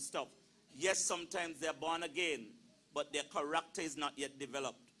different stuff. Yes, sometimes they're born again, but their character is not yet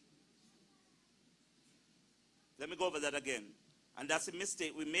developed. Let me go over that again. And that's a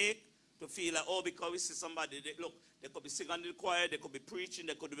mistake we make, to feel like, oh, because we see somebody, look, they could be singing in the choir, they could be preaching,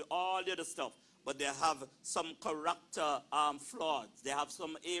 they could be all the other stuff, but they have some character flaws. They have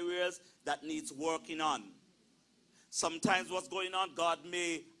some areas that needs working on. Sometimes what's going on, God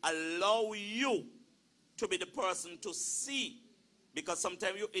may allow you to be the person to see, because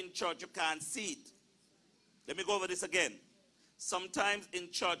sometimes you're in church, you can't see it. Let me go over this again. Sometimes in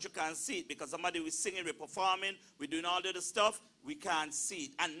church you can't see it because somebody is singing, we're performing, we're doing all the other stuff, we can't see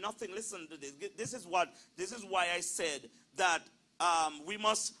it. And nothing, listen to this. This is why I said that we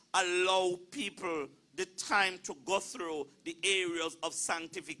must allow people the time to go through the areas of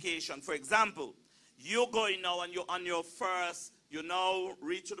sanctification. For example, you're going now and you're on your first, you now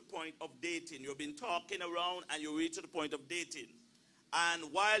reach to the point of dating. You've been talking around and you reach to the point of dating. And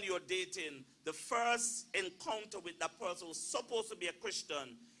while you're dating, the first encounter with that person who's supposed to be a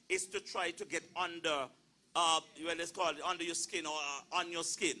Christian is to try to get under, let's call it under your skin or on your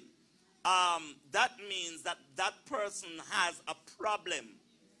skin. That means that that person has a problem.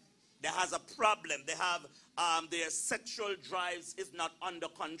 They has a problem. They have their sexual drives is not under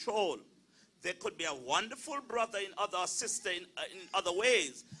control. They could be a wonderful brother in other sister in other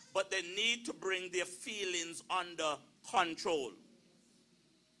ways, but they need to bring their feelings under control.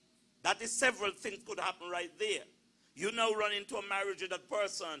 That is several things could happen right there. You now run into a marriage with that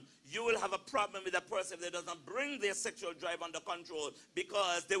person, you will have a problem with that person if they doesn't bring their sexual drive under control,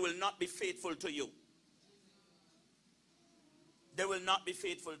 because they will not be faithful to you. They will not be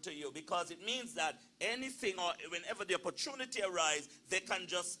faithful to you, because it means that anything or whenever the opportunity arises, they can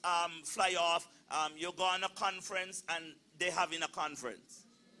just fly off. You go on a conference and they're having a conference.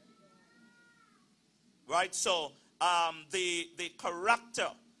 Right? So the character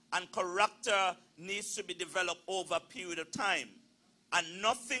needs to be developed over a period of time. And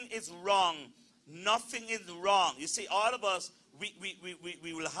nothing is wrong. Nothing is wrong. You see, all of us, we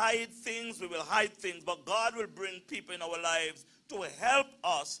will hide things, but God will bring people in our lives to help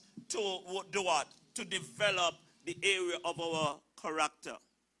us to do what? To develop the area of our character.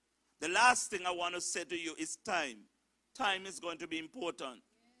 The last thing I want to say to you is time. Time is going to be important.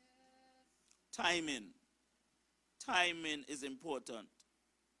 Timing. Timing is important.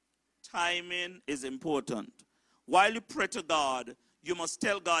 Timing is important. While you pray to God, you must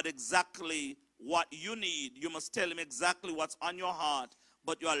tell God exactly what you need. You must tell him exactly what's on your heart,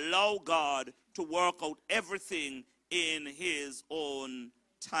 but you allow God to work out everything in his own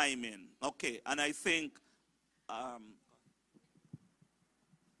timing. Okay, and I think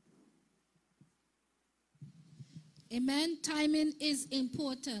amen. Timing is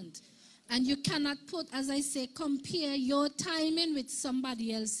important. And you cannot put, as I say, compare your timing with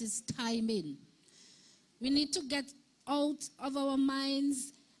somebody else's timing. We need to get out of our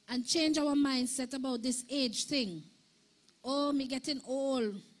minds and change our mindset about this age thing. Oh, me getting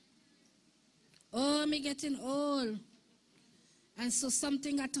old. Oh, me getting old. And so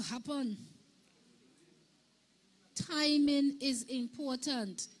something got to happen. Timing is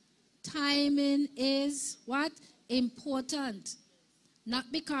important. Timing is what? Important.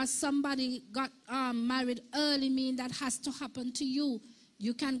 Not because somebody got married early mean that has to happen to you.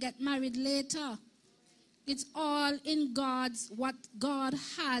 You can get married later. It's all in what God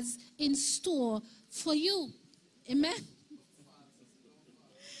has in store for you. Amen?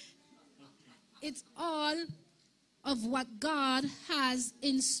 It's all of what God has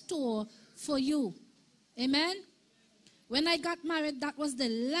in store for you. Amen? When I got married, that was the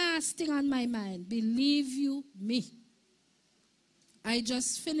last thing on my mind. Believe you me. I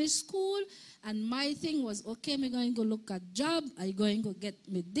just finished school, and my thing was, okay, I'm going to look at job. I'm going to get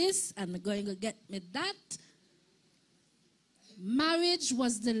me this, and I'm going to get me that. Marriage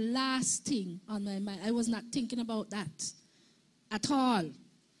was the last thing on my mind. I was not thinking about that at all.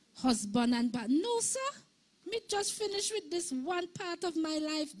 Husband and partner. No, sir. Me just finished with this one part of my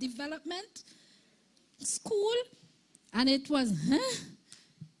life, development, school, and it was,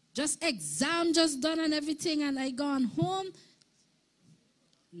 just exam just done and everything, and I gone home.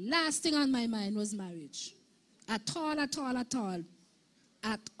 Last thing on my mind was marriage. At all, at all, at all.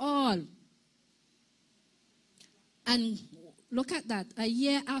 At all. And look at that. A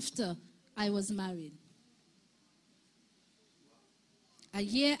year after, I was married. A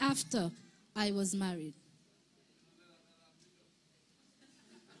year after, I was married.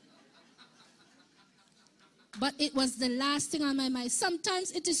 But it was the last thing on my mind.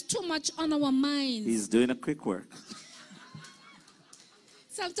 Sometimes it is too much on our minds. He's doing a quick work.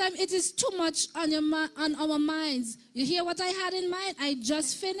 Sometimes it is too much on our minds. You hear what I had in mind? I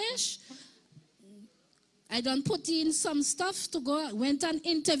just finished. I done put in some stuff to go. Went on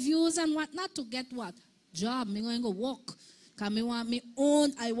interviews and whatnot to get what? Job. Me going to work. Because me want me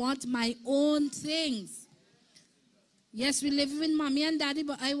own. I want my own things. Yes, we live with mommy and daddy,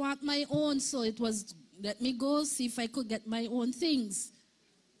 but I want my own. So it was, let me go see if I could get my own things.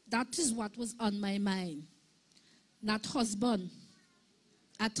 That is what was on my mind. Not husband.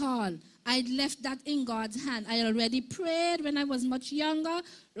 At all. I left that in God's hand. I already prayed when I was much younger.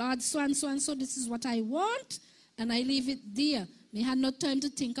 Lord, so and so and so, this is what I want. and I leave it there. We had no time to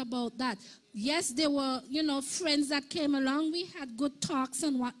think about that. Yes, there were, friends that came along. We had good talks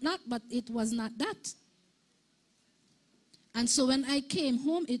and whatnot, but it was not that. And so when I came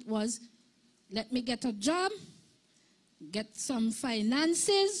home, it was, let me get a job, get some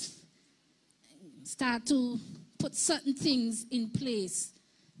finances, start to put certain things in place.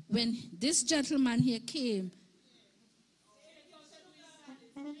 When this gentleman here came,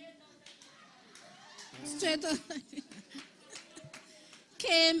 straight up,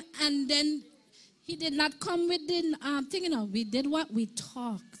 came, and then he did not come with the thing, we did what? We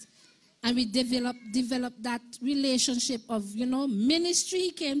talked. And we developed that relationship of, ministry.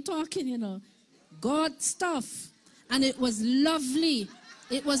 He came talking, God stuff. And it was lovely.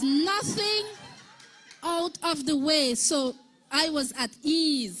 It was nothing out of the way. So I was at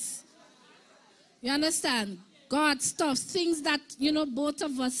ease. You understand? God stuff. Things that, both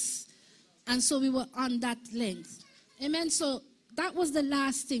of us. And so we were on that length. Amen. So that was the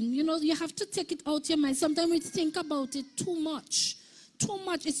last thing. You have to take it out your mind. Sometimes we think about it too much. Too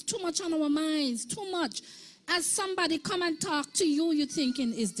much. It's too much on our minds. Too much. As somebody come and talk to you, you're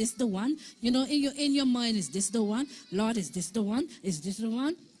thinking, is this the one? In your mind, is this the one? Lord, is this the one? Is this the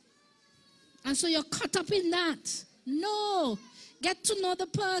one? And so you're caught up in that. No. Get to know the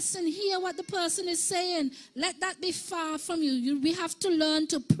person. Hear what the person is saying. Let that be far from you. We have to learn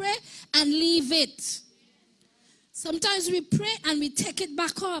to pray and leave it. Sometimes we pray and we take it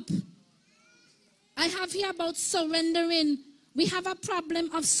back up. I have here about surrendering. We have a problem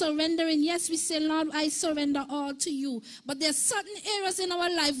of surrendering. Yes, we say, Lord, I surrender all to you. But there are certain areas in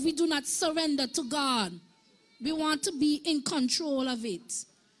our life we do not surrender to God. We want to be in control of it.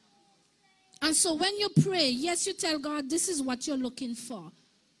 And so when you pray, yes, you tell God, this is what you're looking for.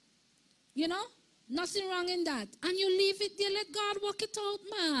 Nothing wrong in that. And you leave it there, let God work it out,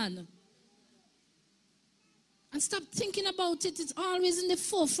 man. And stop thinking about it. It's always in the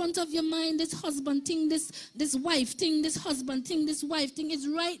forefront of your mind. This husband thing, this wife thing, this husband thing, this wife thing is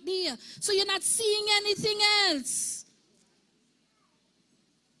right there. So you're not seeing anything else.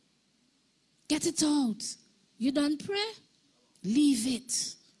 Get it out. You done pray? Leave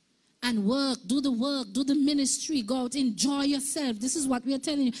it. And work. Do the work. Do the ministry. Go out. Enjoy yourself. This is what we are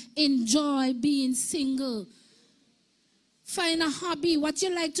telling you. Enjoy being single. Find a hobby. What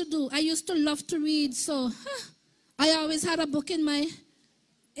you like to do. I used to love to read, so I always had a book in my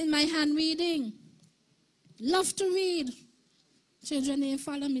hand reading. Love to read. Children, they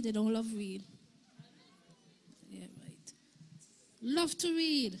follow me, they don't love read. Yeah, right. Love to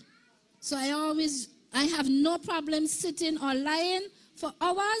read. So I have no problem sitting or lying for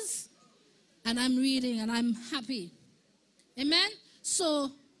hours, and I'm reading, and I'm happy. Amen?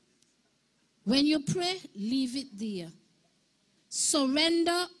 So, when you pray, leave it there.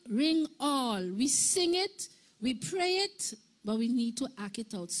 Surrender, ring all. We sing it. We pray it, but we need to act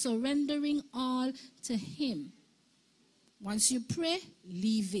it out. Surrendering all to Him. Once you pray,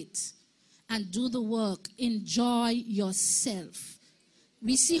 leave it. And do the work. Enjoy yourself.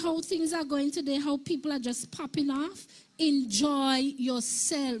 We see how things are going today, how people are just popping off. Enjoy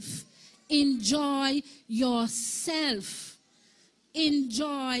yourself. Enjoy yourself.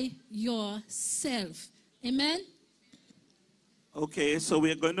 Enjoy yourself. Amen? Okay, so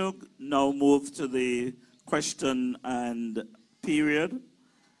we're going to now move to the question and period.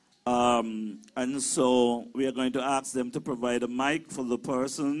 And so we are going to ask them to provide a mic for the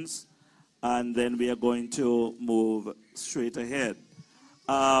persons, and then we are going to move straight ahead.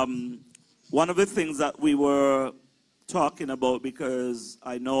 One of the things that we were talking about, because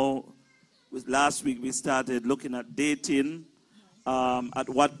I know last week we started looking at dating. At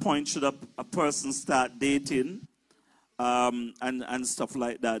what point should a person start dating? And stuff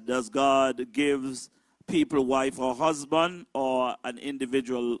like that. Does God give people wife or husband, or an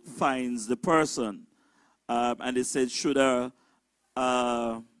individual finds the person? And it said, should a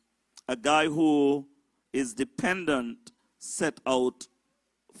guy who is dependent set out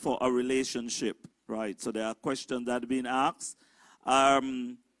for a relationship, right? So there are questions that have been asked.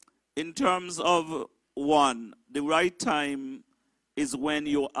 In terms of one, the right time is when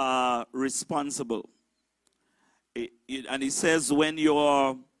you are responsible. And he says when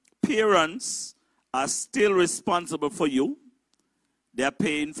your parents are still responsible for you, they are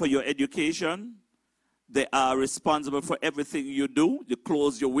paying for your education, they are responsible for everything you do, the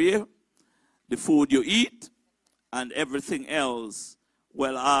clothes you wear, the food you eat, and everything else.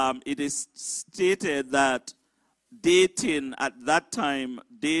 Well, it is stated that dating at that time,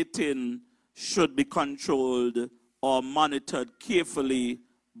 dating should be controlled or monitored carefully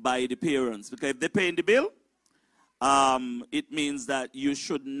by the parents. Because if they're paying the bill, it means that you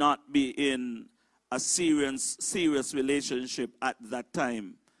should not be in a serious relationship at that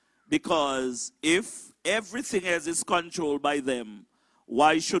time. Because if everything else is controlled by them,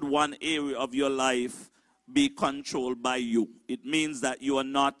 why should one area of your life be controlled by you? It means that you are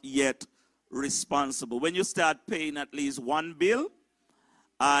not yet responsible. When you start paying at least one bill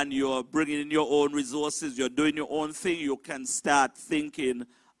and you're bringing in your own resources, you're doing your own thing, you can start thinking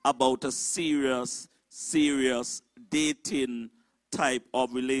about a serious dating type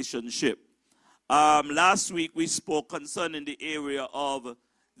of relationship. Last week we spoke concerning the area of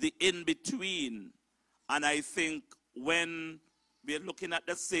the in-between. And I think when we're looking at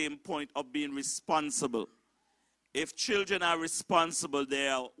the same point of being responsible, if children are responsible, they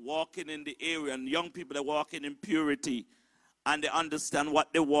are walking in the area, and young people are walking in purity, and they understand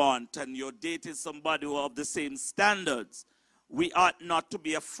what they want, and you're dating somebody who have the same standards, we ought not to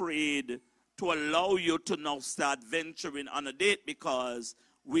be afraid to allow you to now start venturing on a date, because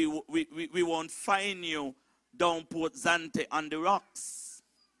we won't find you down Port Zante on the rocks,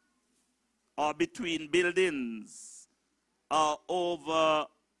 or between buildings, or over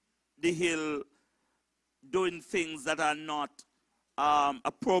the hill doing things that are not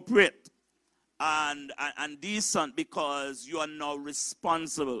appropriate and decent, because you are now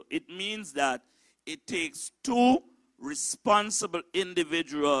responsible. It means that it takes two responsible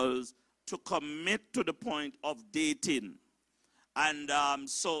individuals to commit to the point of dating. And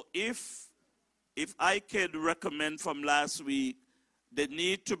so if I could recommend from last week, there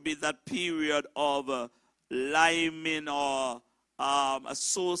need to be that period of liming or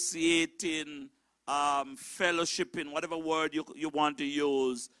associating, fellowshipping, whatever word you want to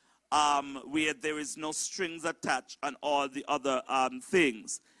use, where there is no strings attached and all the other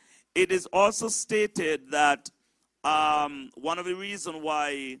things. It is also stated that one of the reasons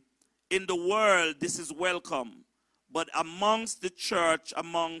why in the world this is welcome, but amongst the church,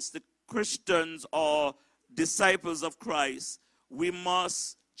 amongst the Christians or disciples of Christ, we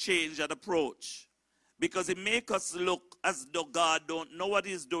must change that approach. Because it makes us look as though God don't know what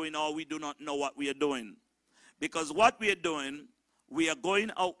he's doing, or we do not know what we are doing. Because what we are doing, we are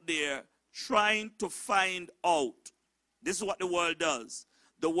going out there trying to find out. This is what the world does.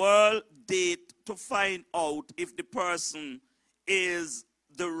 The world date to find out if the person is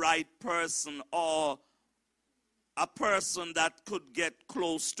the right person or a person that could get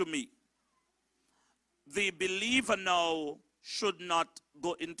close to me. The believer now should not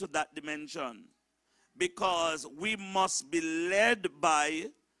go into that dimension, because we must be led by,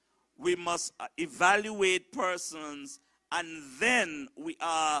 we must evaluate persons, and then we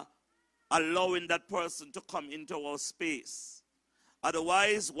are allowing that person to come into our space.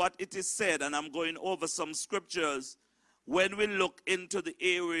 Otherwise, what it is said, and I'm going over some scriptures, when we look into the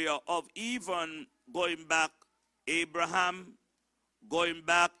area of even going back Abraham, going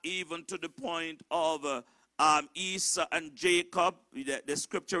back even to the point of Esau and Jacob, the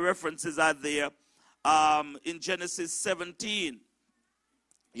scripture references are there. In Genesis 17,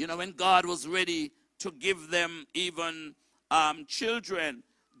 you know, when God was ready to give them even children,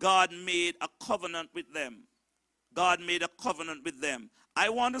 God made a covenant with them. God made a covenant with them. I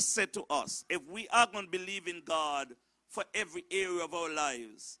want to say to us, if we are going to believe in God for every area of our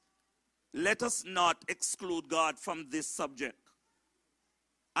lives, let us not exclude God from this subject.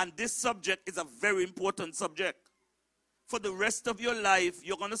 And this subject is a very important subject. For the rest of your life,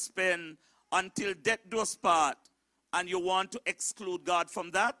 you're going to spend until death do us part, and you want to exclude God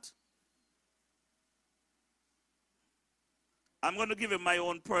from that? I'm going to give you my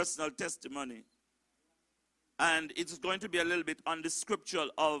own personal testimony. And it's going to be a little bit on the scripture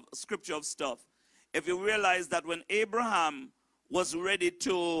of stuff. If you realize that when Abraham was ready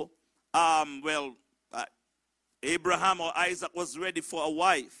to, Abraham or Isaac was ready for a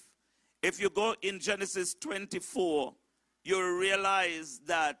wife. If you go in Genesis 24, you'll realize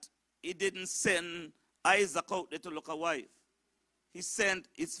that he didn't send Isaac out there to look a wife.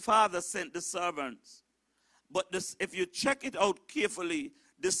 His father sent the servants. But if you check it out carefully,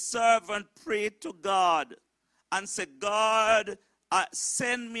 the servant prayed to God and said, God,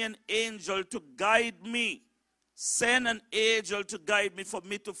 send me an angel to guide me. Send an angel to guide me for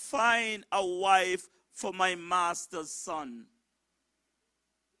me to find a wife for my master's son.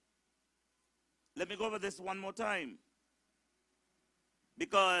 Let me go over this one more time.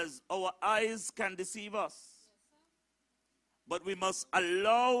 Because our eyes can deceive us. But we must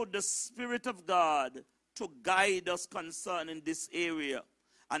allow the Spirit of God to guide us concerning this area.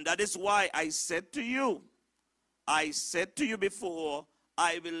 And that is why I said to you before,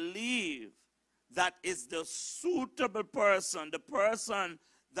 I believe that is the suitable person, the person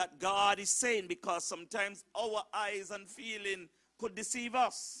that God is saying, because sometimes our eyes and feeling could deceive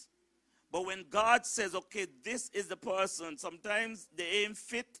us. But when God says, okay, this is the person, sometimes they ain't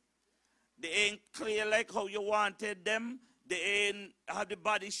fit, they ain't clear like how you wanted them, they ain't have the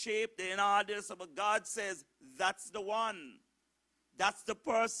body shape, they ain't all this, but God says, that's the one. That's the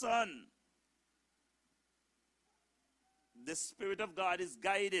person. The Spirit of God is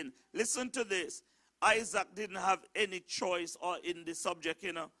guiding. Listen to this. Isaac didn't have any choice or in the subject,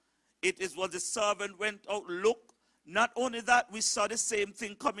 you know. It is what the servant went out, look. Not only that, we saw the same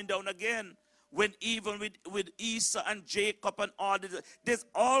thing coming down again. When even with Esau and Jacob and all this, there's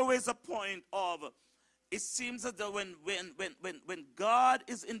always a point of, it seems that when God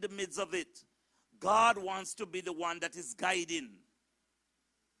is in the midst of it, God wants to be the one that is guiding.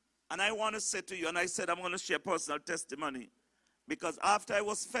 And I want to say to you, and I said I'm going to share personal testimony, because after I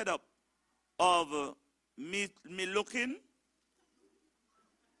was fed up of me looking,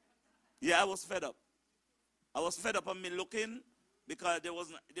 I was fed up. I was fed up of me looking, because there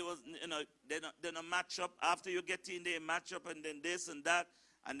was you know, they're not match up. After you get in, they match up, and then this and that.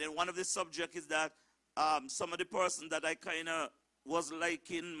 And then one of the subject is that some of the persons that I kind of was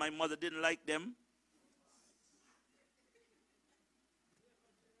liking, my mother didn't like them.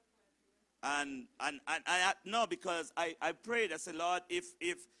 And I no, because I prayed. I said, Lord, if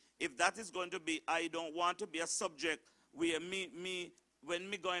that is going to be, I don't want to be a subject where when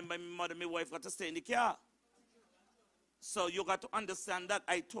me going by my mother, my wife got to stay in the car. So you got to understand that.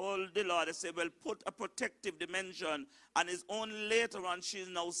 I told the Lord, I said, well, put a protective dimension. And it's only later on she's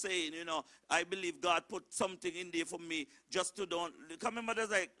now saying, you know, I believe God put something in there for me just to don't. Come my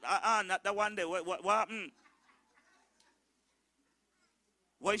mother's like, not the one day. What happened?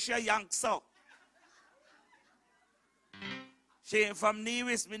 Why she a yank so? She ain't from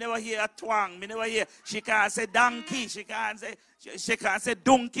Nevis. Me never hear a twang. Me never hear. She can't say donkey. She can't say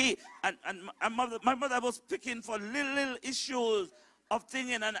donkey. And my mother was picking for little issues of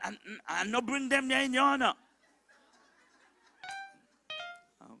thinking and not bring them there in your honor.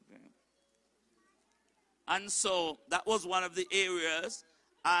 Okay. And so that was one of the areas.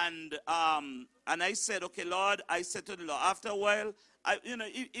 And I said, okay, Lord, I said to the Lord, after a while,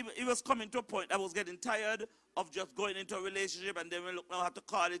 it was coming to a point I was getting tired of just going into a relationship, and then we look now how to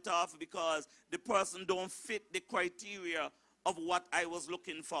call it off because the person don't fit the criteria of what I was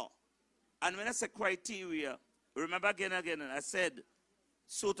looking for. And when I say criteria, remember again, and I said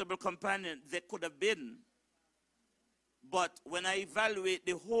suitable companion, they could have been. But when I evaluate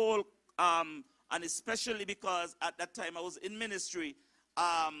the whole, and especially because at that time I was in ministry,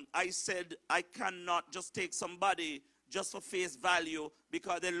 I said I cannot just take somebody just for face value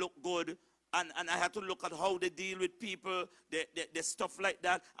because they look good. And I had to look at how they deal with people, the stuff like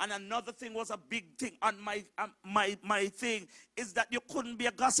that. And another thing was a big thing on my thing is that you couldn't be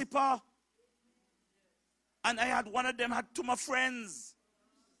a gossiper. And I had one of them had two more friends.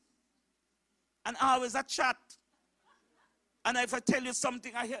 And always a chat. And if I tell you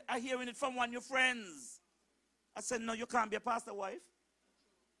something, I hearing it from one of your friends. I said, no, you can't be a pastor wife.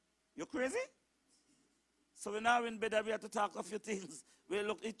 You crazy? So we're now in bed, we have to talk a few things. We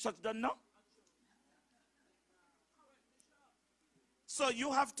look, each church don't know. So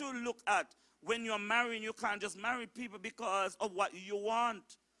you have to look at when you're marrying, you can't just marry people because of what you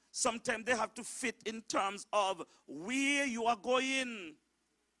want. Sometimes they have to fit in terms of where you are going.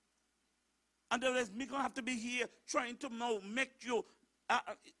 Otherwise, we're going to have to be here trying to make you,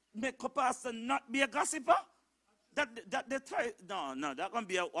 make a person not be a gossiper. That they try. No, that's going to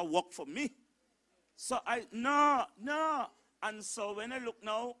be a work for me. So no. And so when I look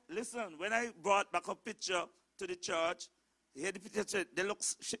now, listen, when I brought back a picture to the church, here the picture,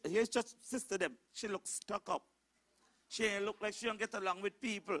 here's just sister them. She looks stuck up. She ain't look like she don't get along with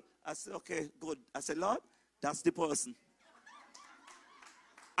people. I said, okay, good. I said, Lord, that's the person.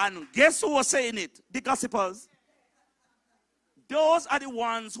 And guess who was saying it? The gossipers. Those are the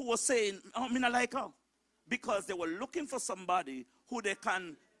ones who were saying, oh, me not like her. Because they were looking for somebody who they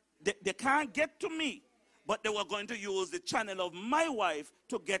can't get to me, but they were going to use the channel of my wife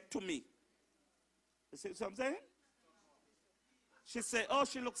to get to me. You see what I'm saying? She said, oh,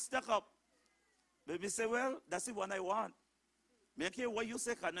 she looks stuck up. Baby say, well, that's the one I want. Make care what you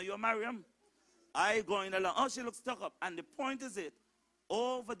say, because now you're Mariam. I going along. Oh, she looks stuck up. And the point is it,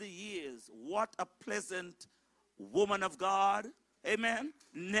 over the years, what a pleasant woman of God. Amen.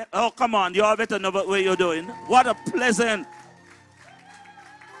 Oh, come on. You all better know what you're doing. What a pleasant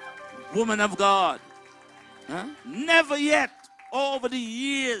woman of God. Huh? Never yet over the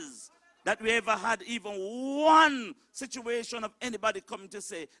years that we ever had even one situation of anybody coming to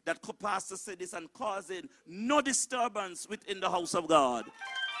say that pastor said this and causing no disturbance within the house of God.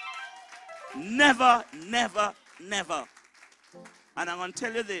 Never. And I'm going to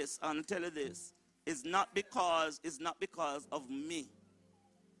tell you this. It's not because of me.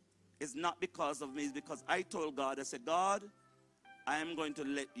 It's not because of me. It's because I told God, I said, God, I am going to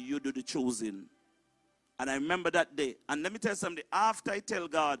let you do the choosing. And I remember that day. And let me tell you something. After I tell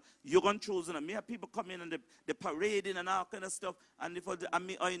God, you're going to choose, and me have people come in and they parading and all kind of stuff. And if I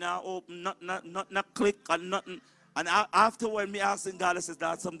me now open, not click and nothing. And afterward, me asking God, I said,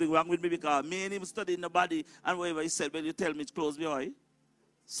 that's something wrong with me because me and him studying the body. And whatever he said, well, you tell me to close my eye.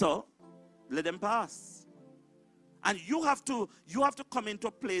 So, let them pass. And you have to come into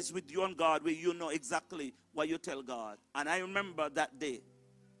a place with you and God where you know exactly what you tell God. And I remember that day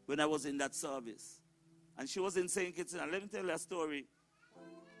when I was in that service. And she was in St. Kitts. And let me tell you a story.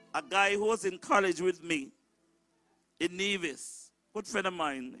 A guy who was in college with me in Nevis, good friend of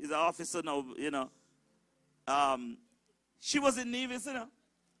mine, he's an officer now, you know. She was in Nevis, you know.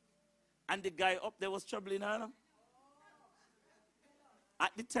 And the guy up there was troubling her, you know.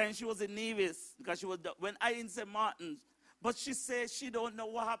 At the time she was in Nevis, because she was when I in St. Martin's. But she said she don't know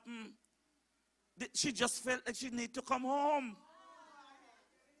what happened. She just felt like she need to come home.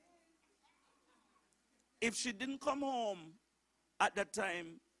 If she didn't come home at that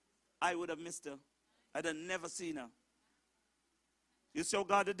time, I would have missed her. I'd have never seen her. You see how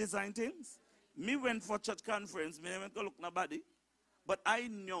God had designed things? Me went for church conference, me went to look nobody. But I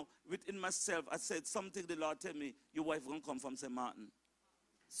know within myself, I said something the Lord tell me, your wife won't come from St. Martin.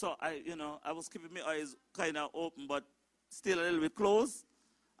 So I was keeping my eyes kind of open, but still a little bit closed.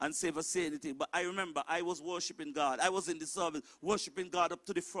 And say if say anything. But I remember I was worshiping God. I was in the service worshiping God up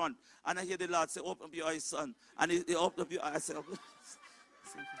to the front. And I hear the Lord say, open up your eyes, son. And he opened up your eyes.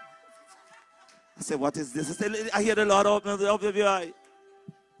 I said, what is this? I hear the Lord open up your eye.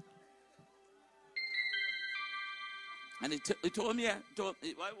 And he told me,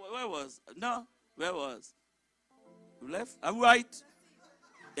 where was? No, where was? Left and right.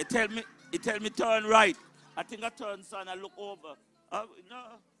 He tell me turn right. I think I turned, son, I look over. No.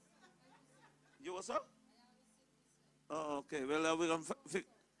 You was up? Oh, okay. Well, we're going to...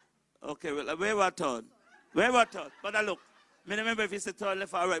 Okay, well, where was turn? Where was turn? But I look. I remember if you said turn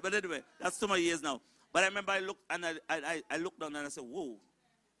left or right. But anyway, that's 2 more years now. But I remember I looked and I looked down and I said, whoa.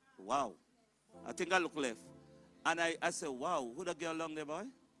 Wow. I think I look left. And I said, wow, who that girl along there, boy?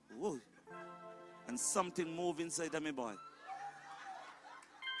 Whoa. And something moved inside of me, boy.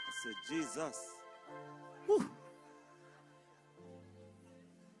 I said, Jesus. Whew.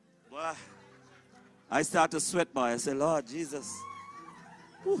 Boy. I started to sweat, boy. I said, Lord Jesus.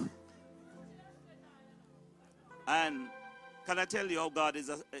 Whew. And can I tell you how God is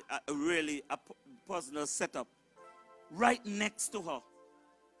a really personal setup? Right next to her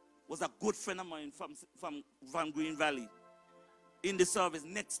was a good friend of mine from Green Valley. In the service,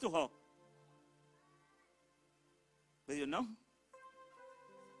 next to her. But you know,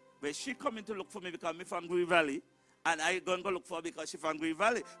 when she coming to look for me because I'm from Green Valley, and I going to look for her because she's from Green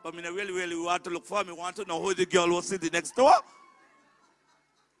Valley, but I really want to look for her. I want to know who the girl was sitting next to her.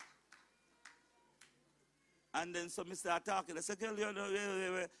 And then so I start talking. I said, girl, you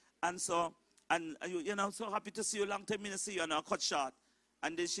know, and so, and you know, so happy to see you. Long time I see you, and I cut short.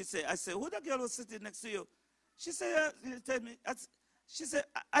 And then she said, I said, who the girl was sitting next to you? She said, tell me. She said,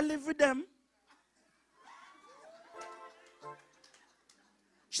 I live with them.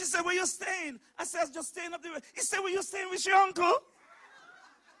 She said, where you staying? I said, I was just staying up there. He said, where you staying with your uncle?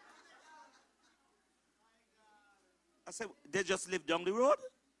 I said, they just live down the road?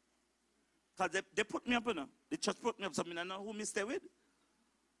 Because they put me up, you know. The church put me up, so I don't know who me stay with.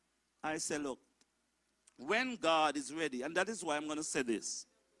 I said, look, when God is ready, and that is why I'm going to say this,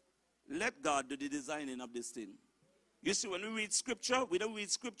 let God do the designing of this thing. You see, when we read scripture, we don't read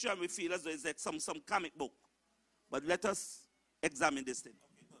scripture and we feel as though it's like some comic book. But let us examine this thing.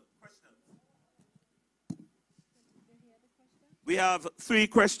 Okay, good. Question. We have 3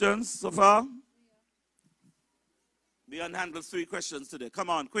 questions so far. We unhandled 3 questions today.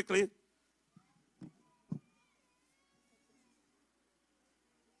 Come on, quickly.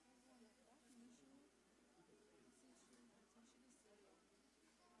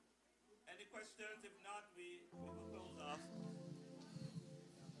 If not, we will close off.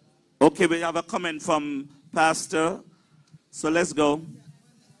 Okay, we have a comment from Pastor. So let's go.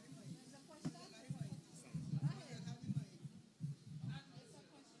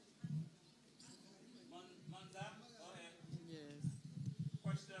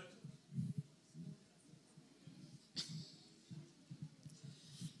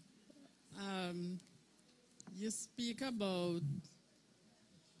 You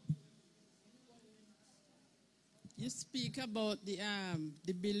speak about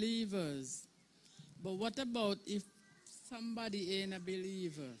the believers, but what about if somebody ain't a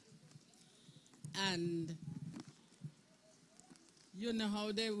believer and you know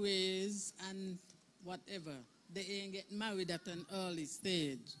how they raise and whatever, they ain't get married at an early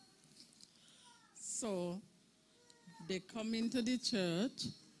stage. So they come into the church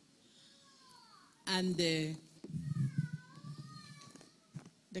and they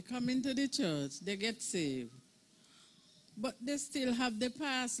come into the church, they get saved. But they still have the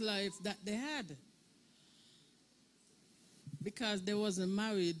past life that they had because they wasn't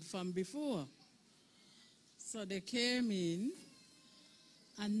married from before. So they came in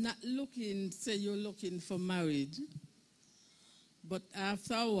and not looking, say you're looking for marriage, but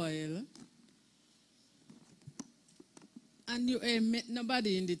after a while, and you ain't met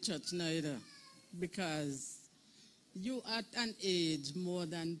nobody in the church neither because you at an age more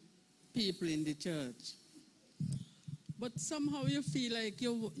than people in the church. But somehow you feel like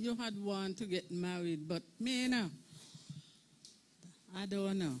you had one to get married, but me, no. I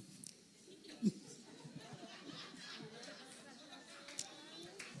don't know.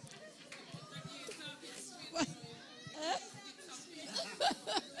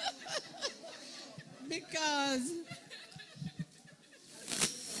 Because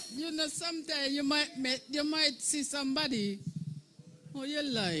you know, sometimes you might see somebody who you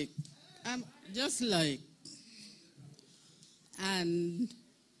like, just like, and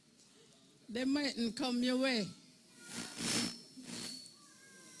they mightn't come your way.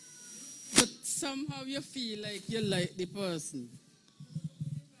 But somehow you feel like you like the person.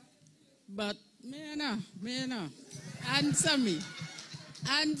 But me no. Answer me.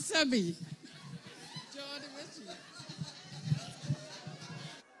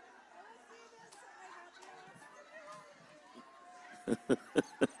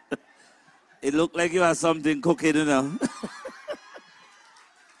 It looked like you had something cooking, you know.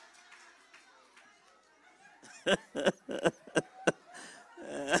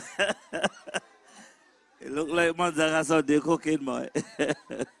 It looked like Manza has something cooking, boy.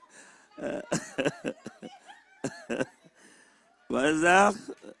 What is that?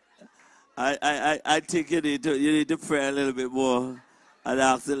 I think you need to pray a little bit more and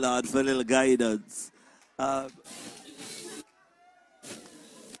ask the Lord for a little guidance.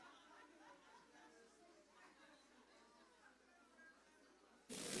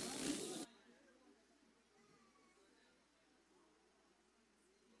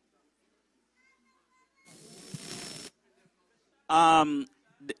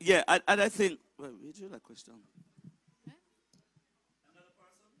 Yeah, and I think. Wait, did you like question?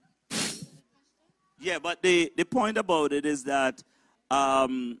 Yeah, but the point about it is that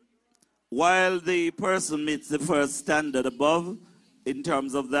while the person meets the first standard above, in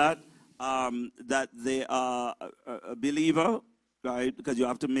terms of that, that they are a believer, right? Because you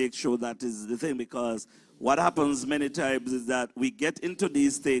have to make sure that is the thing. Because what happens many times is that we get into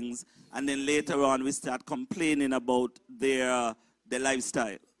these things, and then later on we start complaining about their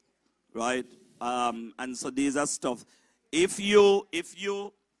lifestyle, right? And so these are stuff. If you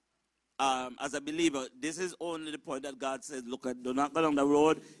as a believer, this is only the point that God says, look, do not go down the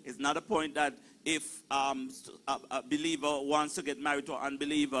road. It's not a point that if a believer wants to get married to an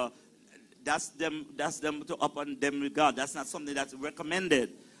unbeliever, that's them to up on them with God. That's not something that's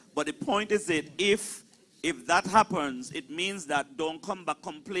recommended. But the point is that if that happens, it means that don't come back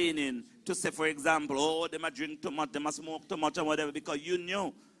complaining to say, for example, oh, they might drink too much, they must smoke too much, or whatever, because you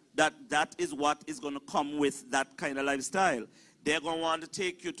knew that is what is going to come with that kind of lifestyle. They're going to want to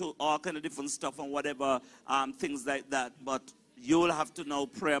take you to all kind of different stuff and whatever, things like that. But you'll have to now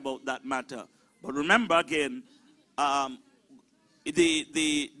pray about that matter. But remember again,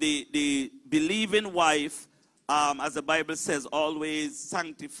 the believing wife, as the Bible says, always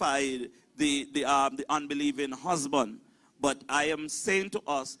sanctified the unbelieving husband. But I am saying to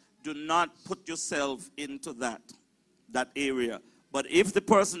us, do not put yourself into that area. But if the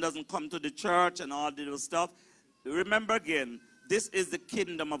person doesn't come to the church and all the stuff, remember again, this is the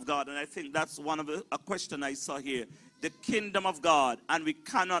kingdom of God. And I think that's one of a question I saw here. The kingdom of God. And we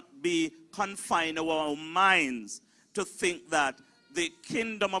cannot be confined in our minds to think that the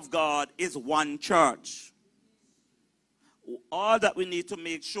kingdom of God is one church. All that we need to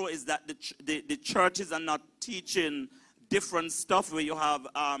make sure is that the churches are not teaching different stuff where you have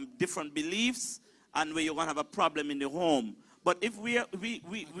different beliefs and where you're going to have a problem in the home. But if we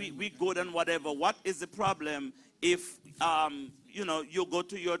good and whatever, what is the problem if you go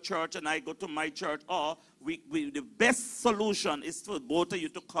to your church and I go to my church, or the best solution is for both of you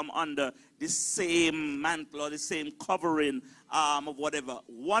to come under the same mantle or the same covering of whatever.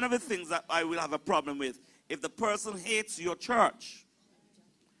 One of the things that I will have a problem with, if the person hates your church,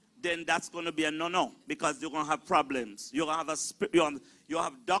 then that's going to be a no-no, because you're going to have problems. You're going to have you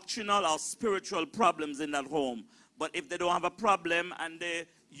have doctrinal or spiritual problems in that home. But if they don't have a problem, and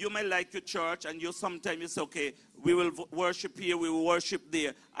you may like your church, and you sometimes you say, okay, we will worship here, we will worship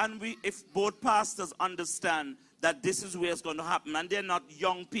there. And if both pastors understand that this is where it's going to happen, and they're not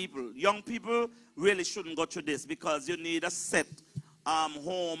young people. Young people really shouldn't go through this, because you need a set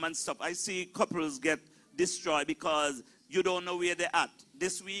home and stuff. I see couples get destroyed because you don't know where they're at.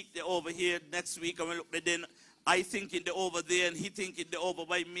 This week they're over here, next week then I thinking they're over there, and he thinking they're over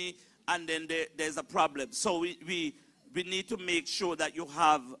by me, and then there's a problem. So we need to make sure that you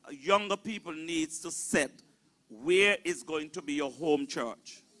have younger people needs to set where is going to be your home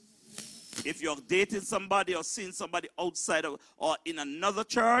church. If you're dating somebody or seeing somebody outside of, or in another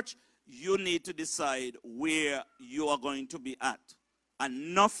church, you need to decide where you are going to be at.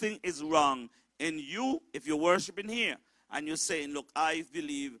 And nothing is wrong in you if you're worshiping here and you're saying, look, I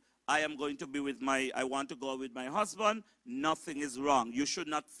believe I am going to be I want to go with my husband. Nothing is wrong. You should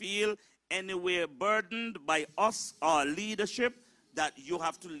not feel anywhere burdened by us or leadership that you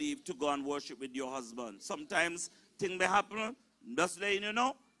have to leave to go and worship with your husband. Sometimes things may happen. Just letting you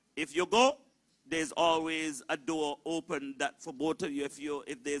know, if you go, there's always a door open that for both of you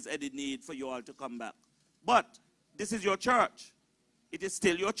if there's any need for you all to come back. But this is your church. It is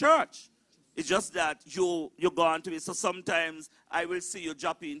still your church. It's just that you're gone to it. So sometimes I will see you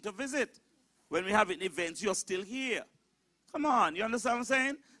drop in to visit. When we have an event, you're still here. Come on, you understand what I'm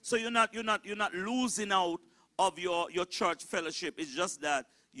saying? So you're not losing out of your church fellowship. It's just that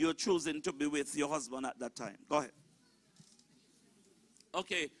you're choosing to be with your husband at that time. Go ahead.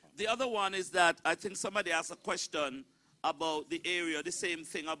 Okay, the other one is that I think somebody asked a question about the area, the same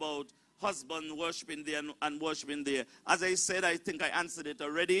thing about husband worshiping there and worshiping there. As I said, I think I answered it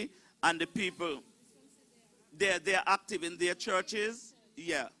already. And the people, they're active in their churches.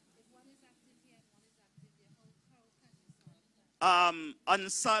 Yeah.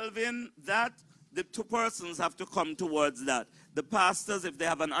 Unsolving that, the two persons have to come towards that. The pastors, if they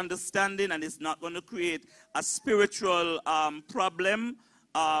have an understanding and it's not going to create a spiritual problem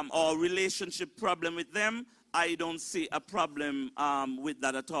or relationship problem with them, I don't see a problem with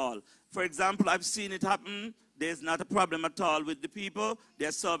that at all. For example, I've seen it happen. There's not a problem at all with the people.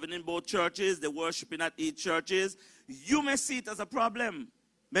 They're serving in both churches. They're worshiping at each churches. You may see it as a problem.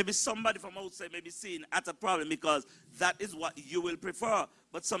 Maybe somebody from outside may be seeing it as a problem because that is what you will prefer.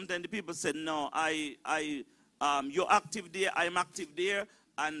 But sometimes the people say, no, you're active there, I'm active there,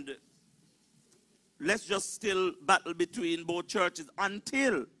 and let's just still battle between both churches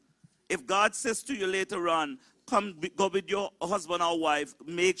until, if God says to you later on, go with your husband or wife,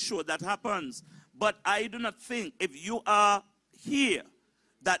 make sure that happens. But I do not think if you are here,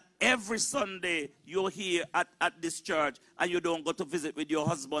 that every Sunday you're here at this church and you don't go to visit with your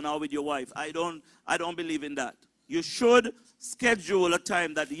husband or with your wife. I don't believe in that. You should schedule a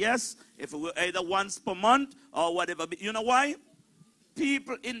time that, yes, if it were either once per month or whatever. You know why?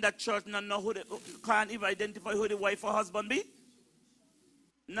 People in that church don't know can't even identify who the wife or husband be.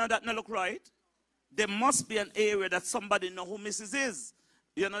 No, that not look right. There must be an area that somebody know who Mrs. is.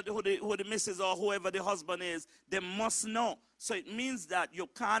 You know who the Mrs. or whoever the husband is. They must know. So it means that you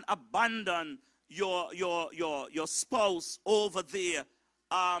can't abandon your spouse over there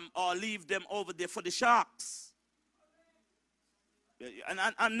or leave them over there for the sharks. And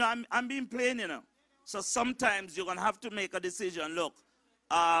I'm being plain, you know. So sometimes you're going to have to make a decision. Look,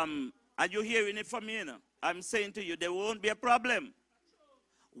 and you're hearing it from me, you know. I'm saying to you, there won't be a problem.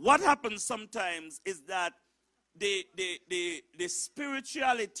 What happens sometimes is that the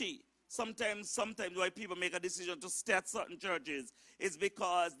spirituality, sometimes why people make a decision to stay at certain churches is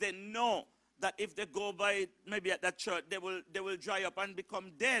because they know that if they go by maybe at that church, they will dry up and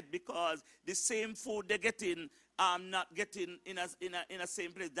become dead because the same food they're getting, not getting in a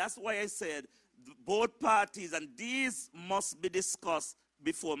same place. That's why I said both parties, and these must be discussed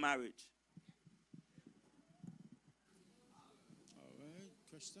before marriage. All right,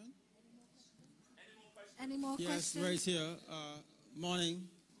 question? Any more questions? Yes, right here. Morning.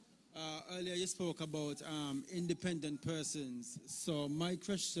 Earlier you spoke about independent persons. So my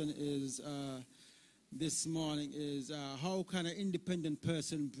question is, this morning is, how can an independent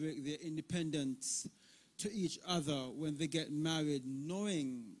person break their independence to each other when they get married,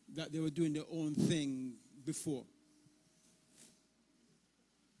 knowing that they were doing their own thing before?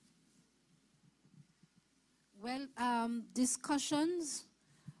 Well, discussions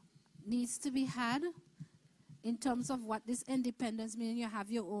needs to be had in terms of what this independence means. You have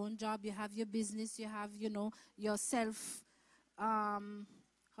your own job, you have your business, you have, yourself, how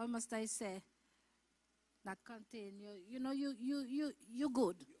must I say, that contain you, you're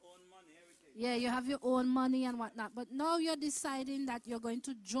good. Your own Yeah, you have your own money and whatnot. But now you're deciding that you're going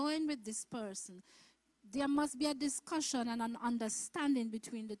to join with this person. There must be a discussion and an understanding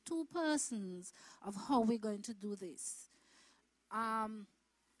between the two persons of how we're going to do this.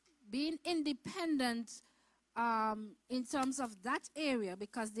 Being independent in terms of that area,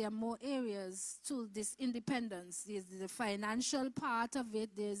 because there are more areas to this independence. There's the financial part of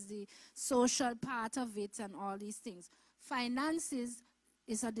it, there's the social part of it, and all these things. Finances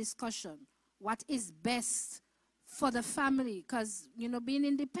is a discussion. What is best for the family? Because, you know, being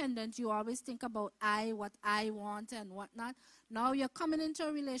independent, you always think about what I want and whatnot. Now you're coming into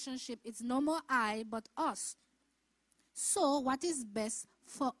a relationship, it's no more I, but us. So what is best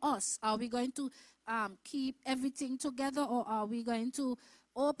for us? Are we going to keep everything together, or are we going to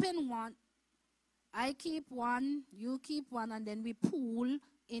open one, I keep one, you keep one, and then we pool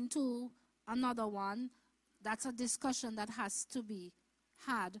into another one? That's a discussion that has to be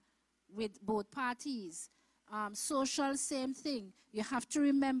had with both parties. Social, same thing. You have to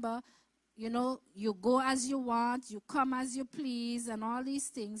remember, you know, you go as you want, you come as you please, and all these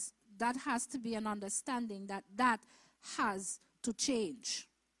things. That has to be an understanding that has to change.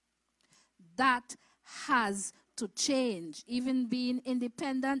 That has to change. Even being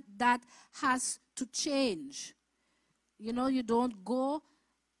independent, that has to change. You know, you don't go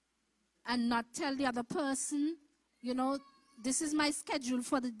and not tell the other person, you know, this is my schedule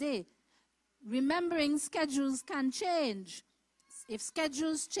for the day. Remembering schedules can change. If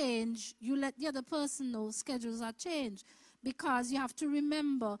schedules change, you let the other person know schedules are changed, because you have to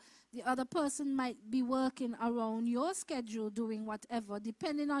remember the other person might be working around your schedule, doing whatever,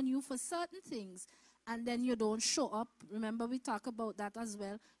 depending on you for certain things, and then you don't show up. Remember, we talk about that as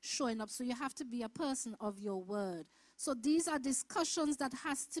well, showing up. So you have to be a person of your word. So these are discussions that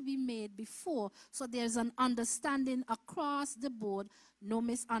has to be made before, so there's an understanding across the board. No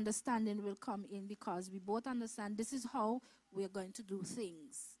misunderstanding will come in, because we both understand this is how we're going to do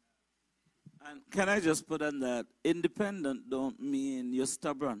things. And can I just put on that, independent don't mean you're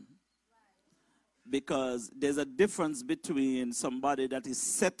stubborn. Because there's a difference between somebody that is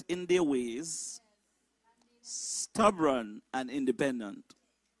set in their ways, stubborn, and independent.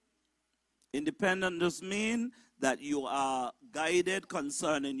 Independent does mean that you are guided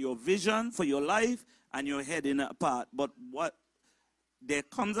concerning your vision for your life and you're heading apart. But there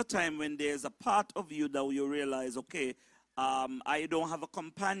comes a time when there's a part of you that you realize, okay, I don't have a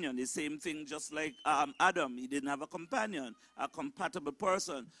companion. The same thing just like Adam. He didn't have a companion, a compatible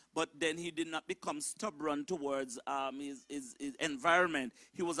person. But then he did not become stubborn towards his environment.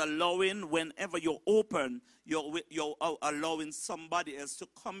 He was allowing, whenever you're open, you're allowing somebody else to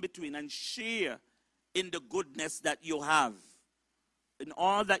come between and share in the goodness that you have. In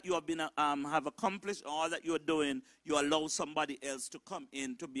all that you have been have accomplished, all that you're doing, you allow somebody else to come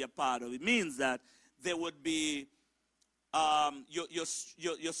in to be a part of it. It means that there would be your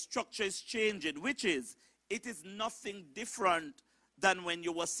structure is changing, which is, it is nothing different than when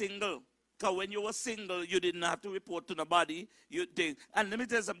you were single. Because when you were single, you didn't have to report to nobody. And let me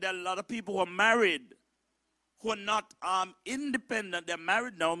tell you something, there are a lot of people who are married who are not independent. They're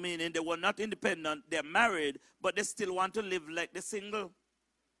married now, meaning they were not independent. They're married, but they still want to live like they're single.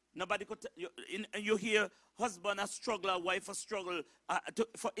 Nobody could you hear husband a struggle, wife a struggle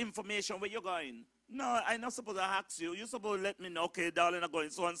for information. Where you're going? No, I'm not supposed to ask you. You're supposed to let me know, okay, darling, I'm going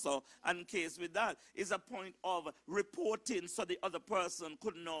so and so. And in case with that, it's a point of reporting so the other person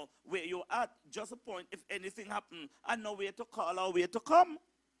could know where you're at. Just a point, if anything happened, I know where to call or where to come.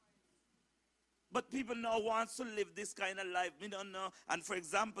 But people now want to live this kind of life. We don't know. And for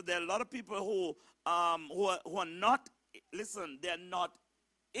example, there are a lot of people who are not, listen, they're not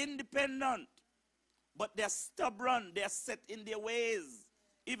independent, but they're stubborn. They're set in their ways,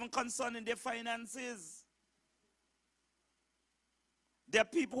 even concerning their finances. There are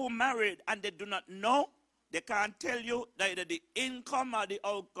people who are married and they do not know. They can't tell you either the income or the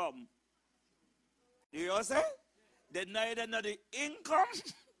outcome. You know what I'm saying? They neither know the income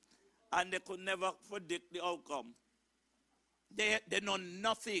and they could never predict the outcome. They know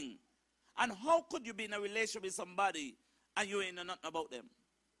nothing. And how could you be in a relationship with somebody and you ain't know nothing about them?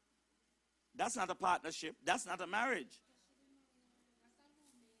 That's not a partnership. That's not a marriage.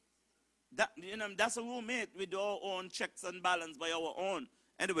 That's a roommate with our own checks and balance by our own.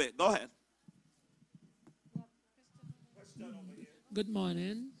 Anyway, go ahead. Good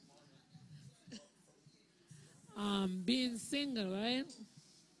morning. Being single, right?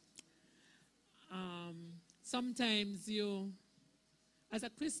 Sometimes you, as a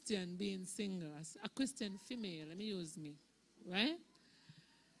Christian, being single, as a Christian female, let me use me, right?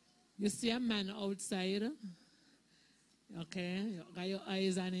 You see a man outside, okay, you got your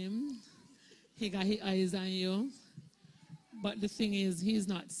eyes on him, he got his eyes on you. But the thing is, he's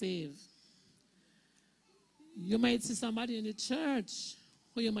not saved. You might see somebody in the church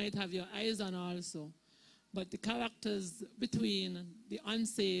who you might have your eyes on also. But the characters between the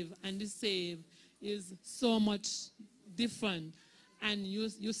unsaved and the saved is so much different. And you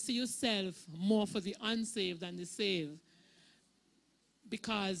see yourself more for the unsaved than the saved.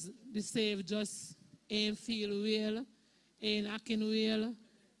 Because the saved just ain't feel real, ain't acting real,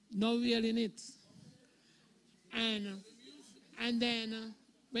 no real in it. And then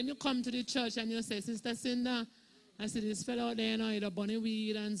when you come to the church and you say, Sister Cinda, I see this fellow out there, you know, he's a bunny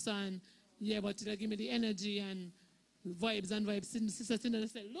weed and so on. Yeah, but it'll give me the energy and vibes and vibes. Sister Cinda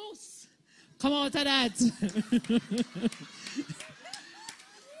say, loose, come out of that.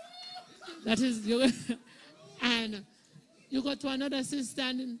 That is, and you go to another sister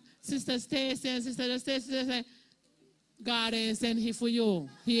and Sister Stacy and Sister Stacy say, God ain't sent him for you.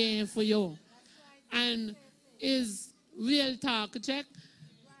 He ain't for you. And is real talk, check?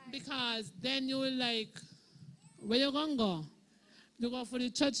 Because then you will like, where you gonna go? You go for the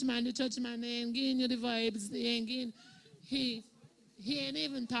church man ain't giving you the vibes, he ain't giving, he ain't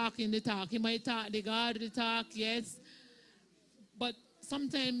even talking the talk. He might talk the God, the talk, yes. But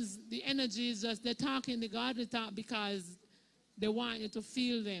sometimes the energy is just, they're talking the God, the talk because they want you to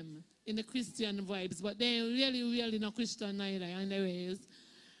feel them in the Christian vibes, but they ain't really not Christian either in their ways.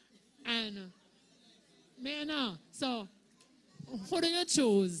 And, man, so who do you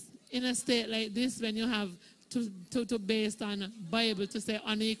choose in a state like this when you have to based on Bible to say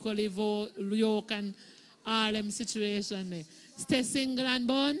unequally yoke and all them situation? Stay single and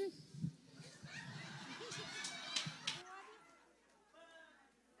born?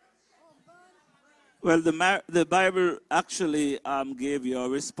 Well, the Bible actually gave you a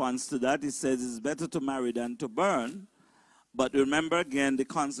response to that. It says it's better to marry than to burn. But remember again the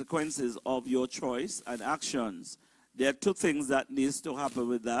consequences of your choice and actions. There are two things that needs to happen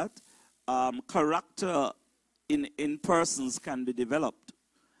with that. Character in persons can be developed.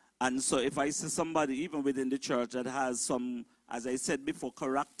 And so if I see somebody even within the church that has some, as I said before,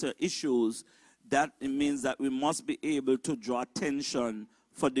 character issues, that it means that we must be able to draw attention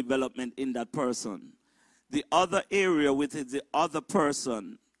for development in that person. The other area with it, the other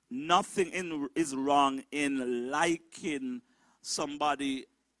person, nothing is wrong in liking somebody.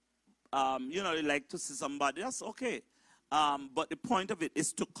 You know, you like to see somebody, that's okay. But the point of it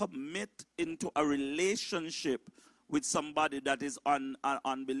is to commit into a relationship with somebody that is an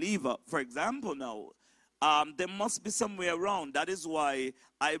unbeliever. For example, now, there must be somewhere around. That is why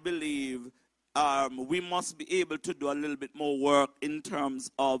I believe we must be able to do a little bit more work in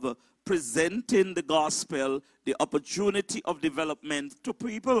terms of presenting the gospel, the opportunity of development to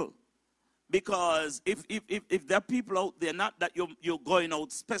people. Because if there are people out there, not that you're going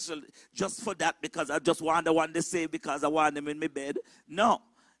out special just for that because I just want the one to save because I want them in my bed. No,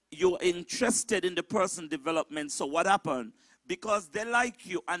 you're interested in the person's development. So what happened? Because they like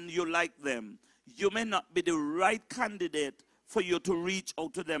you and you like them, you may not be the right candidate for you to reach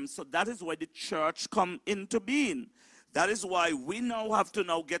out to them. So that is why the church come into being. That is why we now have to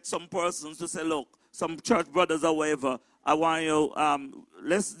now get some persons to say, look, some church brothers or whatever, I want you,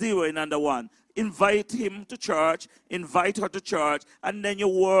 let's deal with another one. Invite him to church, invite her to church, and then you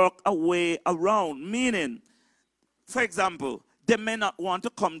work a way around. Meaning, for example, they may not want to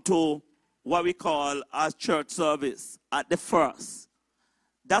come to what we call a church service at the first.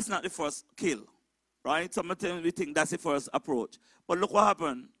 That's not the first kill, right? Sometimes we think that's the first approach. But look what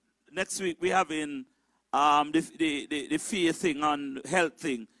happened. Next week we have in the fear thing on health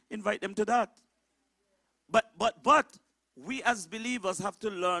thing. Invite them to that. But we as believers have to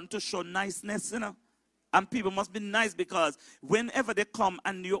learn to show niceness, you know. And people must be nice because whenever they come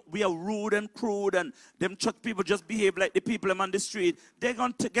and we are rude and crude and them church people just behave like the people on the street, they're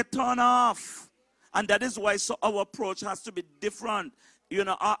going to get turned off. And that is why so our approach has to be different. You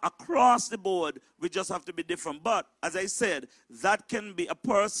know, across the board, we just have to be different. But as I said, that can be a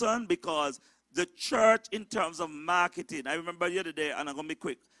person because the church in terms of marketing. I remember the other day, and I'm going to be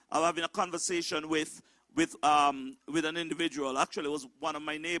quick, I was having a conversation with an individual. Actually, it was one of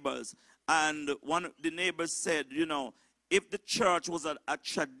my neighbors. And one of the neighbors said, you know, if the church was a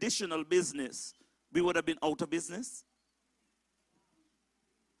traditional business, we would have been out of business.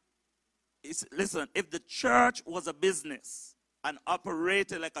 Listen, if the church was a business and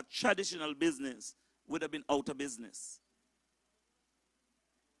operated like a traditional business, we would have been out of business.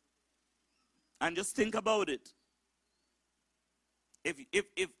 And just think about it.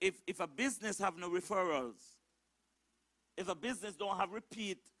 If a business have no referrals, if a business don't have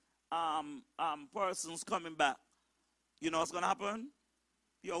repeat persons coming back, you know what's going to happen?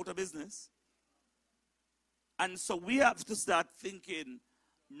 You're out of business. And so we have to start thinking,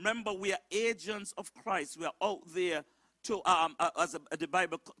 remember, we are agents of Christ. We are out there to, as the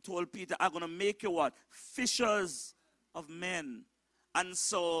Bible told Peter, I'm going to make you what? Fishers of men. And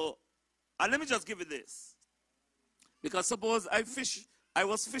so, and let me just give you this. Because suppose I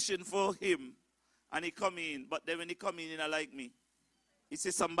was fishing for him, and he come in, but then when he come in, he not like me. He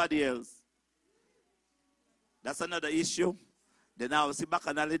see somebody else. That's another issue. Then I will see back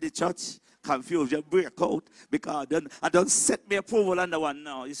and I the church, confusion break out, because I don't set me approval under one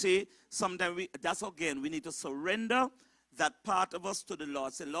now. You see, sometimes that's again, we need to surrender that part of us to the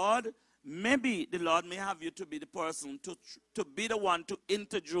Lord. Say, Lord, maybe the Lord may have you to be the person, to be the one to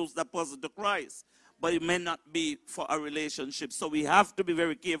introduce that person to Christ. But it may not be for a relationship. So we have to be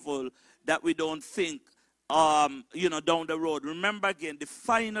very careful that we don't think, down the road. Remember again, the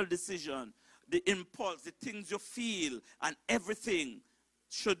final decision, the impulse, the things you feel, and everything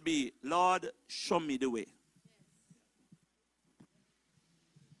should be, Lord, show me the way.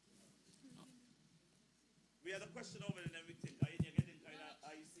 We had a question over and everything. Are you getting kind of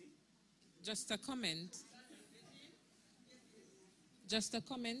icy? Just a comment. Just a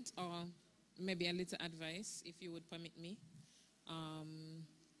comment or maybe a little advice, if you would permit me.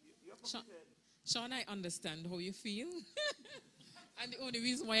 Sean, I understand how you feel. And the only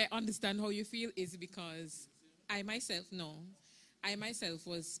reason why I understand how you feel is because I myself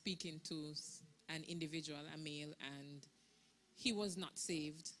was speaking to an individual, a male, and he was not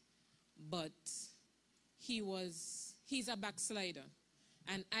saved, but he's a backslider.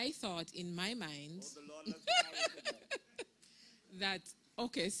 And I thought in my mind that,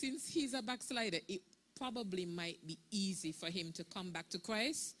 okay, since he's a backslider, it probably might be easy for him to come back to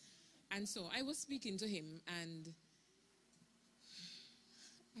Christ. And so I was speaking to him, and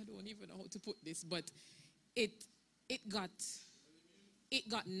I don't even know how to put this, but it got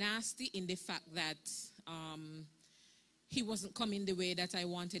nasty in the fact that he wasn't coming the way that I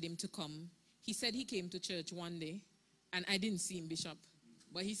wanted him to come. He said he came to church one day, and I didn't see him, Bishop,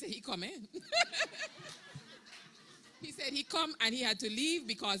 but he said he come in. He said he come and he had to leave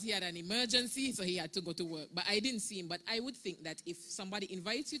because he had an emergency, so he had to go to work. But I didn't see him. But I would think that if somebody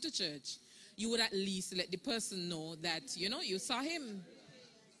invites you to church, you would at least let the person know that, you saw him.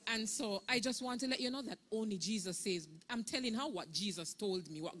 And so I just want to let you know that only Jesus says. I'm telling her what Jesus told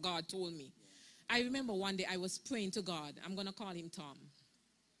me, what God told me. I remember one day I was praying to God. I'm going to call him Tom.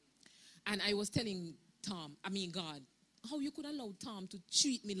 And I was telling God, how you could allow Tom to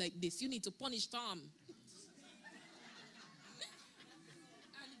treat me like this? You need to punish Tom.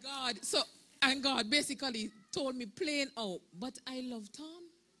 And God basically told me plain out, but I love Tom.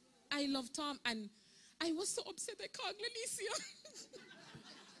 I love Tom. And I was so upset I called Lelicia.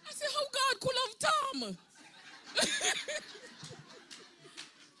 I said, how God could love Tom?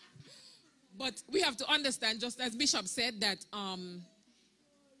 But we have to understand, just as Bishop said, that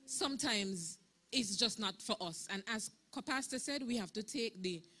sometimes it's just not for us. And as Pastor said, we have to take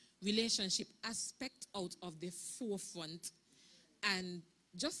the relationship aspect out of the forefront and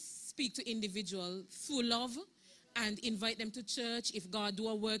just speak to individuals through love and invite them to church. If God do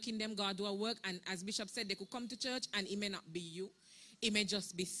a work in them, God do a work. And as Bishop said, they could come to church and it may not be you. It may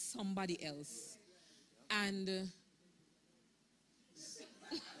just be somebody else. And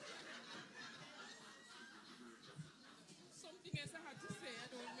something else I had to say, I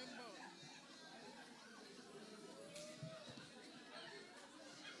don't remember.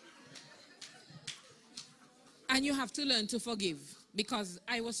 And you have to learn to forgive. Because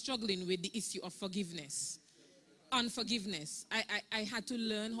I was struggling with the issue of forgiveness. Unforgiveness. I had to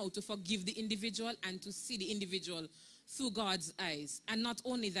learn how to forgive the individual and to see the individual through God's eyes. And not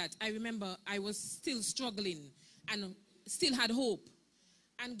only that, I remember I was still struggling and still had hope.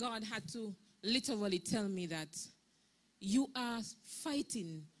 And God had to literally tell me that you are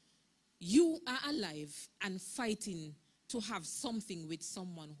fighting. You are alive and fighting to have something with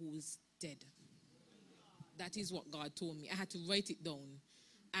someone who is dead. That is what God told me. I had to write it down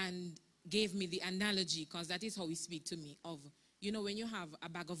and gave me the analogy, because that is how he speaks to me, of, when you have a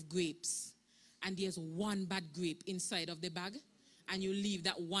bag of grapes and there's one bad grape inside of the bag and you leave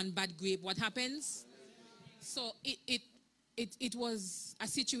that one bad grape, what happens? So it was a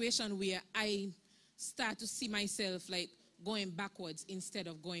situation where I start to see myself like going backwards instead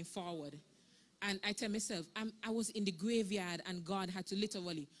of going forward. And I tell myself, I was in the graveyard and God had to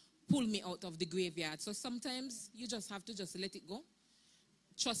literally pull me out of the graveyard. So sometimes you just have to just let it go.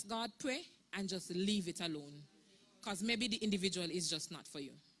 Trust God, pray, and just leave it alone. Because maybe the individual is just not for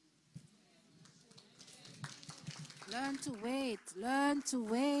you. Learn to wait. Learn to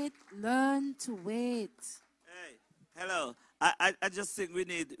wait. Learn to wait. Hey, hello. I just think we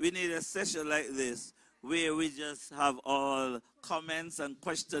need a session like this where we just have all comments and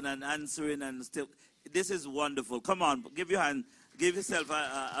question and answering and still. This is wonderful. Come on, give your hand. Give yourself a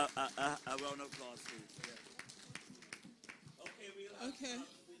round of applause, please. Yeah. Okay.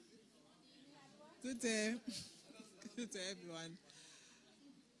 Good day. Good day, everyone.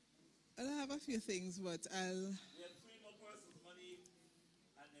 I have a few things, but I'll... We have 3 more persons, Money,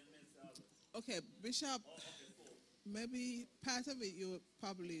 and then Mr. Albert. Okay, Bishop, maybe part of it you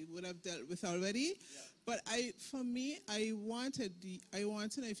probably would have dealt with already, but for me, I want to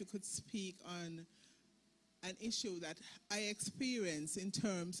know if you could speak on an issue that I experience in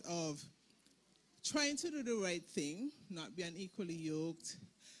terms of trying to do the right thing, not be unequally yoked.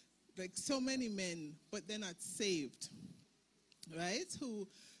 Like so many men, but they're not saved, right? Who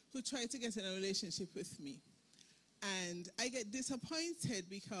try to get in a relationship with me. And I get disappointed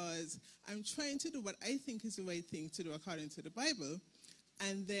because I'm trying to do what I think is the right thing to do according to the Bible.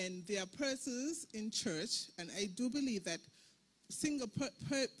 And then there are persons in church, and I do believe that single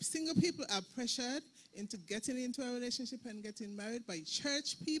people are pressured into getting into a relationship and getting married by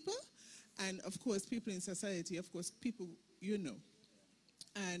church people, and of course people in society, of course people you know.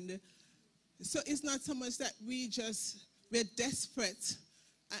 And so it's not so much that we're desperate.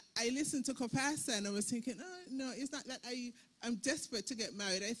 I listened to Kopasa and I was thinking, oh, no, it's not that I'm desperate to get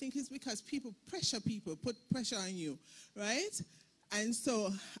married. I think it's because people, put pressure on you, right? And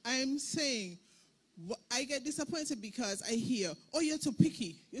so I'm saying, I get disappointed because I hear, oh, you're too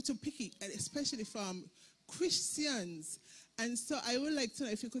picky, and especially from Christians. And so I would like to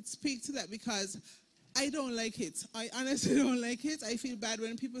know if you could speak to that, because I don't like it. I honestly don't like it. I feel bad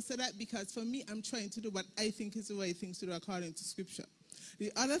when people say that, because for me, I'm trying to do what I think is the right thing to do according to Scripture.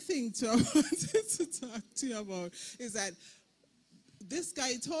 The other thing I wanted to talk to you about is that this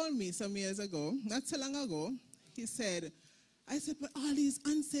guy told me some years ago, not so long ago, I said, but all these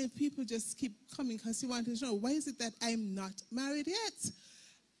unsaved people just keep coming because he wanted to know, why is it that I'm not married yet?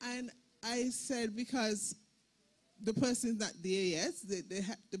 And I said, because the person's not there yet,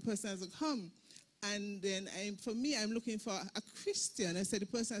 the person hasn't come. And then for me, I'm looking for a Christian. I said, the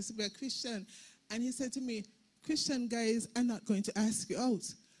person has to be a Christian. And he said to me, Christian guys are not going to ask you out.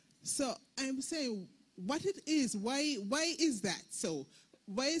 So I'm saying, what it is, why is that so?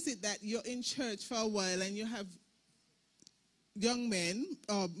 Why is it that you're in church for a while and you have young men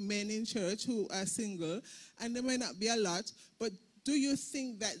or men in church who are single, and there may not be a lot, but do you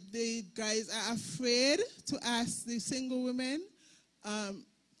think that the guys are afraid to ask the single women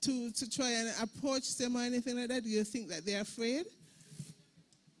to try and approach them or anything like that? Do you think that they're afraid?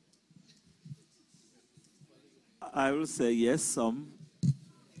 I will say yes, some.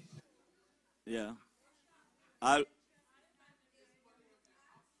 Yeah.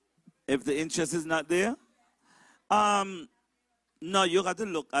 If the interest is not there, no, you got to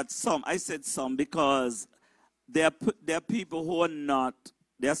look at some. I said some because there are people who are not.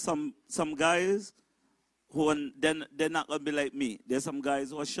 There are some guys who are, they're not going to be like me. There's some guys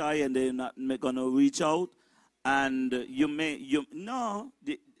who are shy and they're not going to reach out. And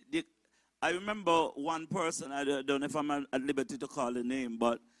I remember one person, I don't know if I'm at liberty to call the name,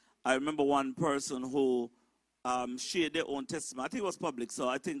 but I remember one person who shared their own testimony. I think it was public, so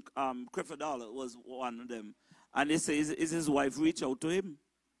I think Clifford Dollar was one of them. And they say, is his wife reach out to him?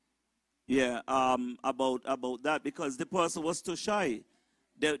 Yeah, about that, because the person was too shy.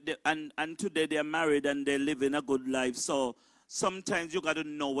 And today they're married and they're living a good life. So sometimes you got to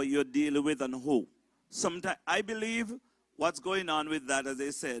know what you're dealing with and who. Sometimes I believe what's going on with that, as I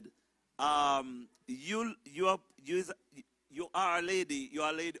said, you are a lady. You are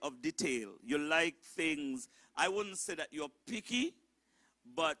a lady of detail. You like things. I wouldn't say that you're picky,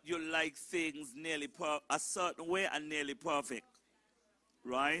 but you like things nearly a certain way and nearly perfect,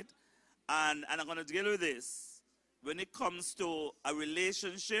 right? And I'm going to deal with this. When it comes to a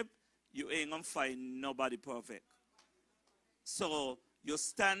relationship, you ain't going to find nobody perfect. So your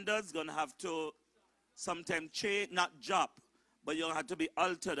standards going to have to sometimes change, not drop, but you'll have to be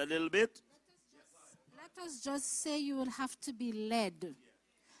altered a little bit. Let us just say you will have to be led.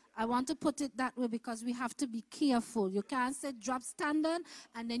 I want to put it that way because we have to be careful. You can't say drop standard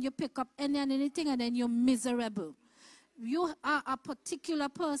and then you pick up any and anything and then you're miserable. You are a particular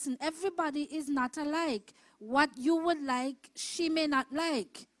person. Everybody is not alike. What you would like, she may not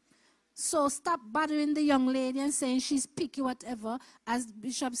like. So stop bothering the young lady and saying she's picky, whatever. As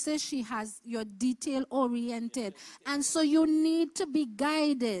Bishop says, she has your detail-oriented. And so you need to be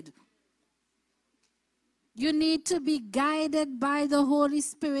guided. You need to be guided by the Holy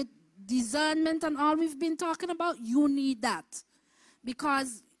Spirit. Discernment and all we've been talking about, you need that.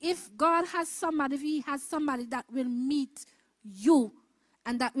 Because if God has somebody, if he has somebody that will meet you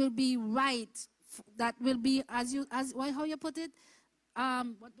and that will be right that will be how you put it?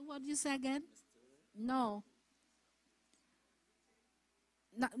 What do you say again? No.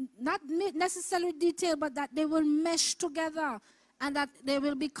 Not necessarily detailed, but that they will mesh together and that they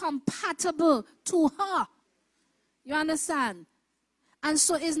will be compatible to her. You understand? And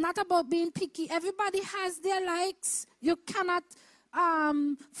so it's not about being picky. Everybody has their likes. You cannot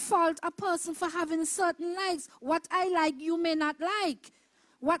fault a person for having certain likes. What I like, you may not like.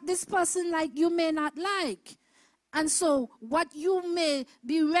 What this person like, you may not like. And so what you may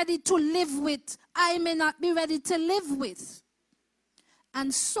be ready to live with, I may not be ready to live with.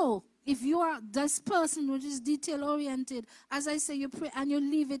 And so, if you are this person which is detail-oriented, as I say, you pray and you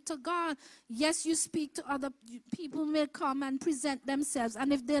leave it to God. Yes, you speak to other people, may come and present themselves.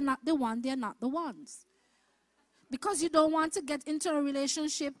 And if they're not the one, they're not the ones. Because you don't want to get into a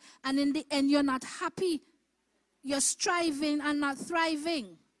relationship and in the end you're not happy. You're striving and not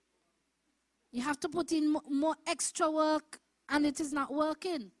thriving. You have to put in more extra work and it is not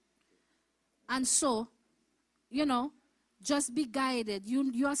working. And so, you know, just be guided.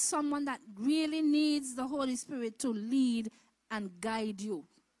 You are someone that really needs the Holy Spirit to lead and guide you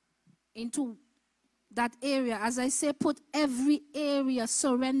into that area. As I say, put every area,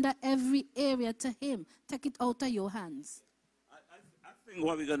 surrender every area to Him. Take it out of your hands. I think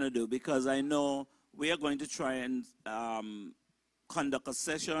what we're going to do, because I know we are going to try and conduct a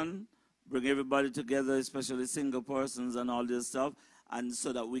session, bring everybody together, especially single persons and all this stuff, and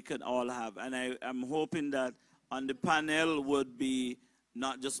so that we can all have. And I'm hoping that on the panel would be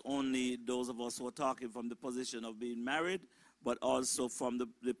not just only those of us who are talking from the position of being married, but also from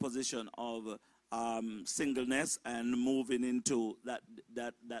the position of singleness and moving into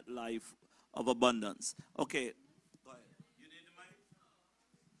that life of abundance. Okay, go ahead. You need the mic?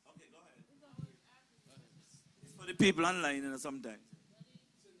 Okay, go ahead. It's for the people online, you know, sometimes.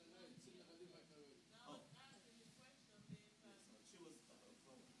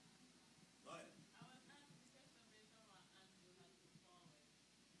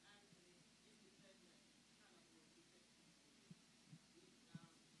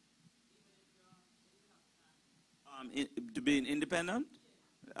 To being independent?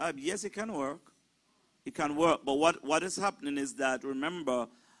 Yes, it can work. It can work. But what is happening is that, remember,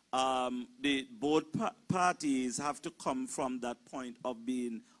 both parties have to come from that point of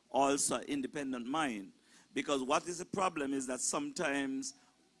being also independent mind. Because what is the problem is that sometimes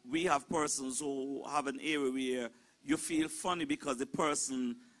we have persons who have an area where you feel funny because the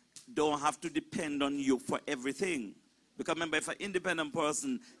person don't have to depend on you for everything. Because remember, if an independent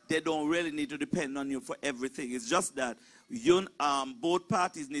person, they don't really need to depend on you for everything. It's just that both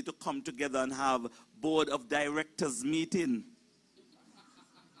parties need to come together and have board of directors meeting.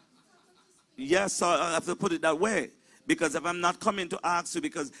 Yes, so I have to put it that way. Because if I'm not coming to ask you,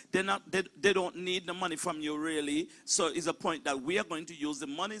 because they don't need the money from you really. So it's a point that we are going to use the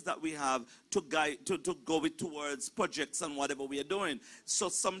monies that we have to guide to go towards projects and whatever we are doing. So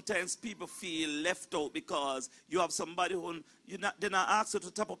sometimes people feel left out because you have somebody who they're not asked you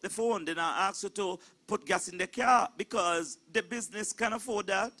to top up the phone, they're not asked you to put gas in the car because the business can afford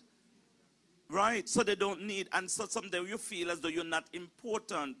that. Right? So they don't need, and so sometimes you feel as though you're not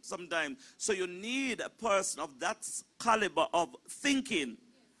important sometimes. So you need a person of that caliber of thinking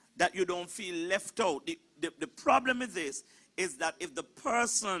that you don't feel left out. The problem with this is that if the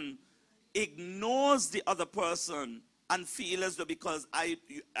person ignores the other person and feel as though because I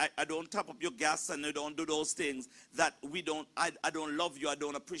don't top up your gas and I don't do those things, that I don't love you, I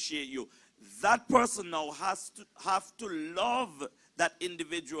don't appreciate you. That person now have to love that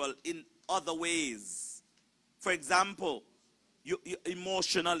individual in other ways. For example, you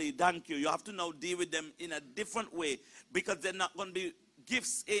emotionally, thank you. You have to now deal with them in a different way because they're not going to be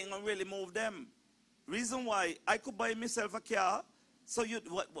gifts ain't going to really move them. Reason why I could buy myself a car. So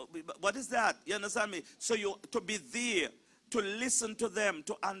what is that? You understand me? So you to be there, to listen to them,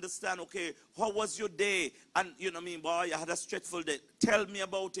 to understand. Okay, how was your day? And you know what I mean, boy, I had a stressful day. Tell me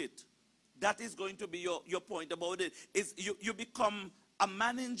about it. That is going to be your point about it. Is you become a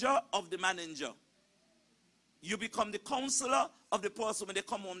manager of the manager. You become the counselor of the person when they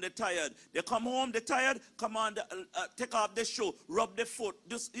come home, they're tired. They come home, they're tired, come on, take off the shoe, rub the foot,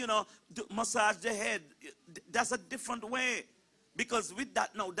 just, massage the head. That's a different way. Because with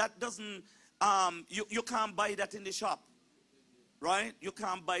that now, that doesn't, you can't buy that in the shop. Right? You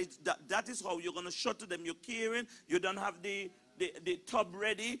can't buy that. That is how you're going to show to them you're caring. You don't have the tub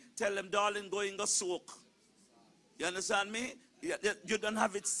ready. Tell them, darling, go and go soak. You understand me? You don't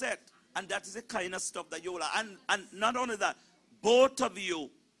have it set. And that is the kind of stuff that you will have. And not only that, both of you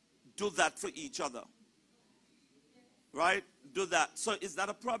do that for each other. right? Do that. So it's not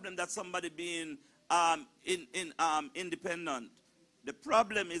a problem that somebody being independent. The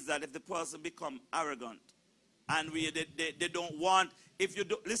problem is that if the person become arrogant and they don't want, if you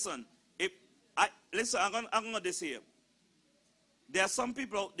do, listen, I'm going to this here. There are some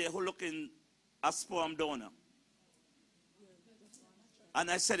people out there who looking a sperm donor.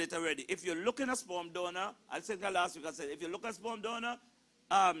 And I said it already. If you're looking at sperm donor, I said that last week, I said, if you look at sperm donor,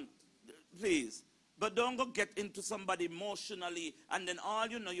 please. But don't go get into somebody emotionally and then all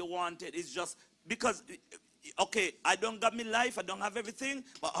you know you wanted is just, because, okay, I don't got me life, I don't have everything,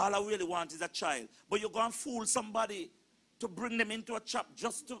 but all I really want is a child. But you're going to fool somebody to bring them into a trap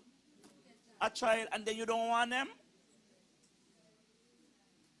just to a child and then you don't want them?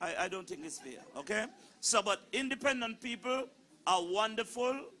 I don't think it's fair, okay? So, but independent people are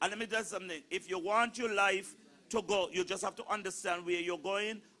wonderful. And let me tell you something. If you want your life to go, you just have to understand where you're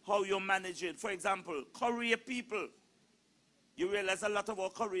going, how you're managing. For example, Korean people. You realize a lot of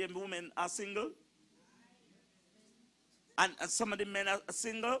our Korean women are single? And some of the men are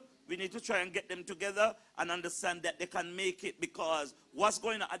single. We need to try and get them together and understand that they can make it, because what's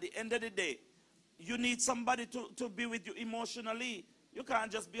going on at the end of the day, you need somebody to be with you emotionally. You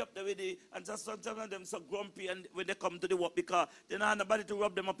can't just be up there with it and just sometimes them so grumpy and when they come to the work because they don't have nobody to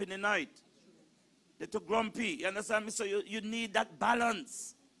rub them up in the night. They're too grumpy. You understand me? So you need that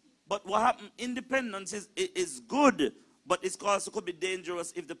balance. But what happens, independence is good, but it's also could be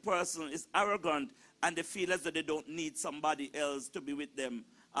dangerous if the person is arrogant and they feel as though they don't need somebody else to be with them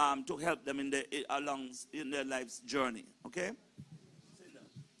to help them in their life's journey. Okay?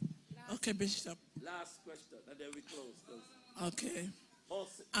 Okay, Bishop. Last question, and then we close. Okay.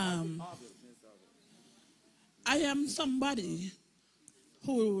 I am somebody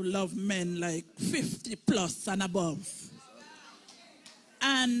who love men like 50 plus and above.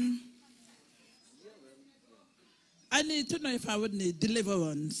 And I need to know if I would need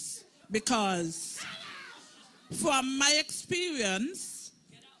deliverance, because from my experience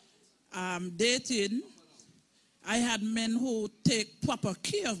dating, I had men who take proper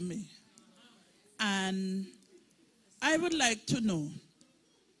care of me. And I would like to know,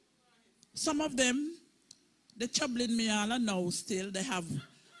 some of them, they're troubling me all now still, they have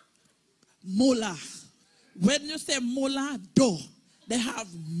mullah. When you say mullah, they have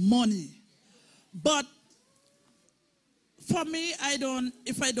money. But for me,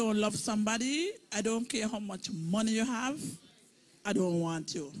 if I don't love somebody, I don't care how much money you have, I don't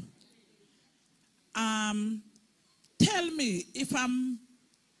want you. Tell me if I'm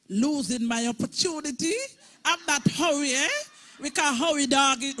losing my opportunity. I'm not hurry, eh? We can hurry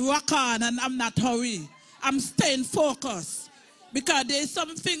dog it rock on, and I'm not hurry. I'm staying focused. Because there's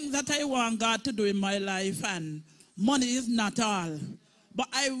some things that I want God to do in my life, and money is not all. But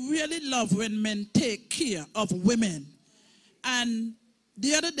I really love when men take care of women. And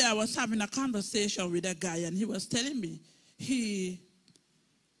the other day I was having a conversation with a guy, and he was telling me he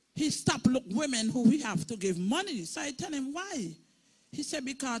stopped looking women who we have to give money. So I tell him, why? He said,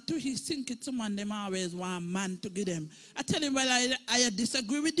 because too, he think it's someone them always want man to give them. I tell him, well, I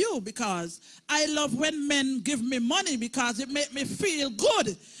disagree with you, because I love when men give me money, because it makes me feel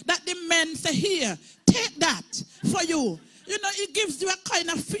good that the men say, here, take that for you. You know, it gives you a kind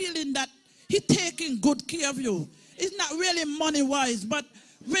of feeling that he's taking good care of you. It's not really money-wise, but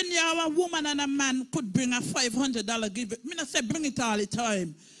when you are a woman and a man could bring a $500 give it, I mean, I say bring it all the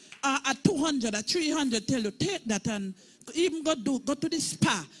time. A 200, a 300, tell you, take that and even go to the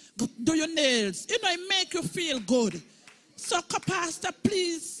spa, go do your nails. You know, it make you feel good. So, Pastor,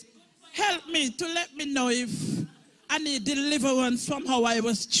 please help me to let me know if I need deliverance from how I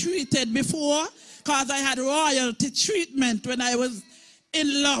was treated before, because I had royalty treatment when I was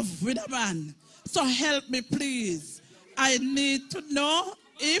in love with a man. So help me, please. I need to know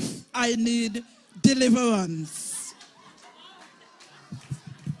if I need deliverance.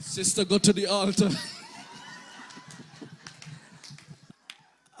 Sister, go to the altar.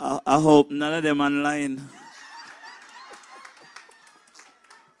 I hope none of them online.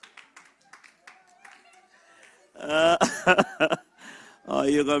 Oh,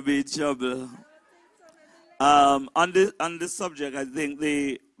 you're going to be in trouble. On this subject, I think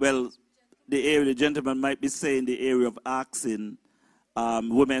the gentleman might be saying the area of asking.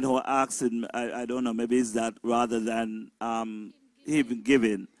 Women who are asking, I don't know, maybe it's that rather than even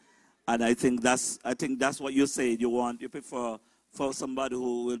giving. And I think that's what you say. You prefer for somebody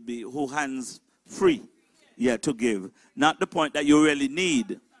who hands free, to give. Not the point that you really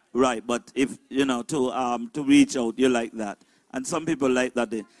need, right? But if to reach out, you like that. And some people like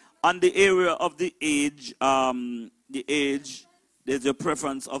that. On the area of the age, there's a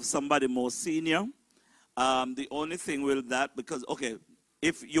preference of somebody more senior. The only thing with that, because, okay,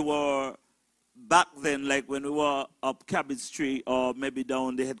 if you were back then, like when we were up Cabbage Street or maybe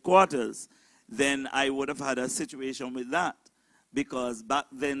down the headquarters, then I would have had a situation with that. Because back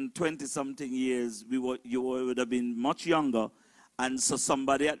then, 20-something years, you would have been much younger. And so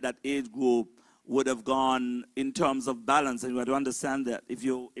somebody at that age group would have gone in terms of balance. And you have to understand that if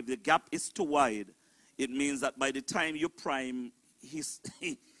the gap is too wide, it means that by the time you prime,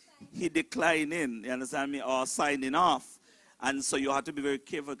 he declining, you understand me, or signing off. And so you have to be very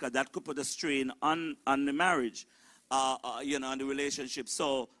careful because that could put a strain on the marriage, you know, on the relationship.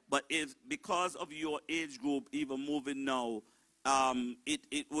 So, but if because of your age group even moving now,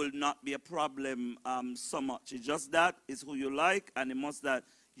 it will not be a problem so much. It's just that it's who you like, and it must that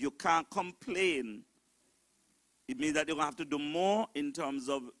you can't complain. It means that you're going to have to do more in terms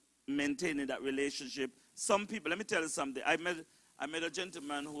of maintaining that relationship. Some people, let me tell you something. I met a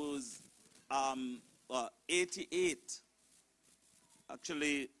gentleman who's 88.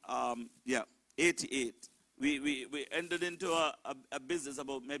 Actually, yeah, 88. We entered into a business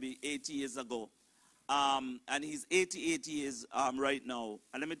about maybe 80 years ago. And he's 88 years right now.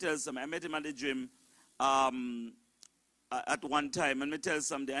 And let me tell you something. I met him at the gym at one time. And let me tell you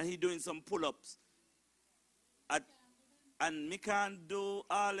something. And he's doing some pull-ups. And me can't do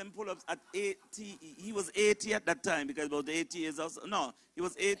all them pull-ups at 80. He was 80 at that time because about 80 years old. No, he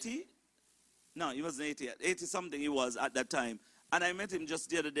was 80. No, he wasn't 80 yet. 80-something he was at that time. And I met him just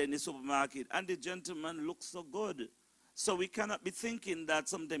the other day in the supermarket. And the gentleman looks so good. So we cannot be thinking that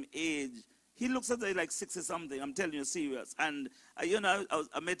sometimes age. He looks at like 60-something. I'm telling you, serious. And, you know,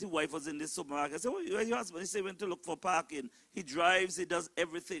 I met his wife was in the supermarket. I said, where's your husband? He said, he went to look for parking. He drives. He does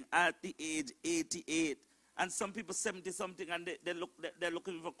everything at the age 88. And some people 70-something, and they're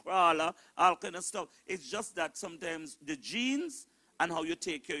looking for crawler, all kind of stuff. It's just that sometimes the genes and how you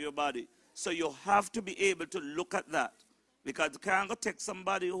take care of your body. So you have to be able to look at that. Because you can't go take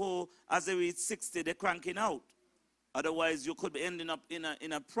somebody who, as they reach 60, they're cranking out. Otherwise, you could be ending up in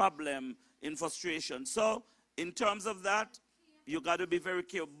a problem, in frustration. So, in terms of that, you got to be very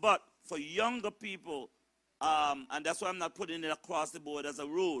careful. But for younger people, and that's why I'm not putting it across the board as a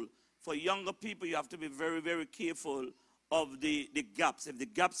rule. For younger people, you have to be very, very careful of the gaps. If the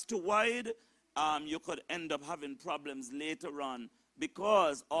gap's too wide, you could end up having problems later on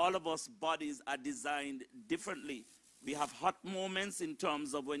because all of us bodies are designed differently. We have hot moments in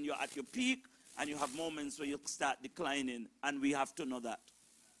terms of when you're at your peak, and you have moments where you start declining, and we have to know that.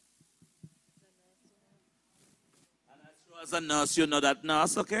 And as a nurse, you know that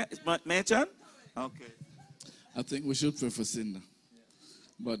nurse, okay? It's Machen? Okay. I think we should pray for Cinda.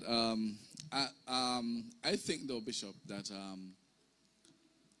 But I think, though, Bishop, that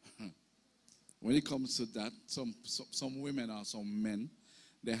when it comes to that, some women or some men,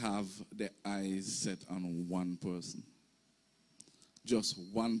 they have their eyes set on one person. Just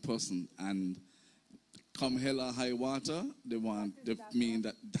one person. And come hell or high water, they mean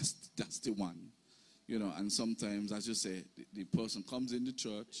that that's the one. You know, and sometimes, as you say, the person comes in the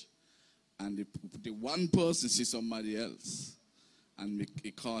church and the one person sees somebody else. And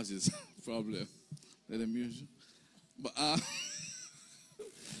it causes problem. Let them use you.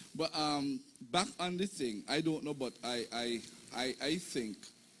 But back on the thing, I don't know, but I think,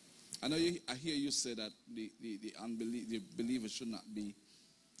 I hear you say that the believer should not be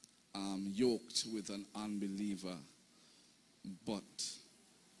yoked with an unbeliever. But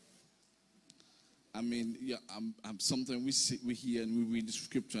I mean, yeah, sometimes we hear and we read the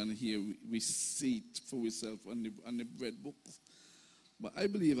scripture and here we see it for ourselves on the bread books. But I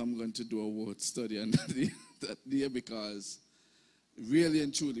believe I'm going to do a word study on that there because really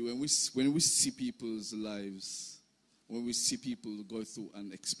and truly, when we see people's lives, when we see people go through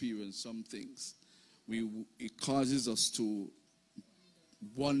and experience some things, it causes us to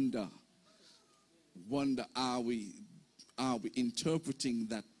wonder, are we interpreting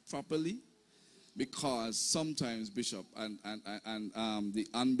that properly? Because sometimes, Bishop, and the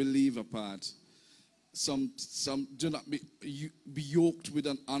unbeliever part, some do not be yoked with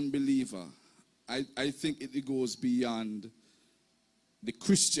an unbeliever. I think it goes beyond the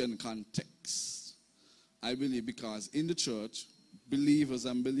Christian context. I believe because in the church, believers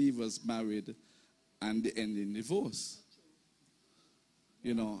and believers married and they end in divorce.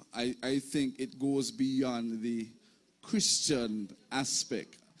 You know, I think it goes beyond the Christian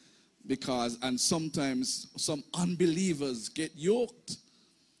aspect because, and sometimes some unbelievers get yoked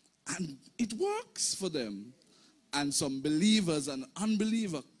and it works for them. And some believers and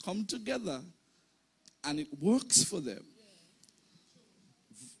unbelievers come together and it works for them.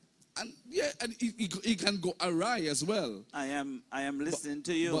 And yeah, and it can go awry as well. I am listening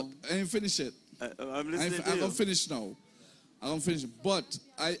to you. But let me finish it. I'm listening to you. I'm gonna finish now. I'm gonna finish. But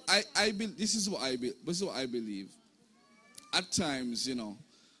this is what I believe. At times, you know,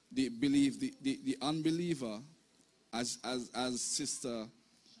 the unbeliever, as Sister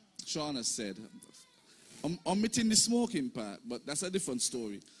Shauna said, omitting the smoking part, but that's a different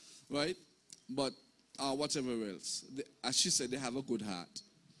story, right? But whatever else, as she said, they have a good heart.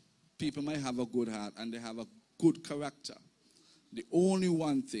 People might have a good heart and they have a good character. The only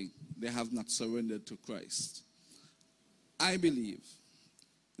one thing, they have not surrendered to Christ. I believe,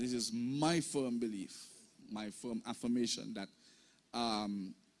 this is my firm belief, my firm affirmation that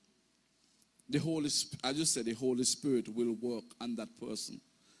the Holy Spirit will work on that person.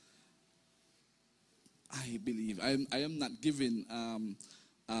 I believe. I am not giving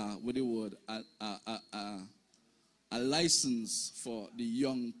a license for the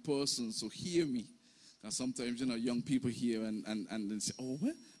young persons to hear me. Because sometimes, you know, young people hear and then say, oh,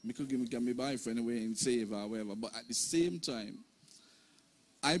 well, me could get my boyfriend away and save or whatever. But at the same time,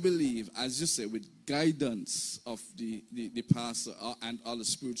 I believe, as you say, with guidance of the pastor and other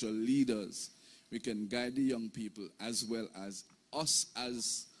spiritual leaders, we can guide the young people as well as us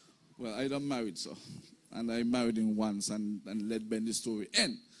as, well, I don't married, so, and I married him once and let Ben the story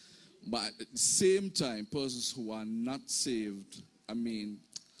end. But at the same time, persons who are not saved, I mean,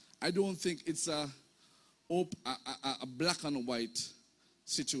 I don't think it's a black and white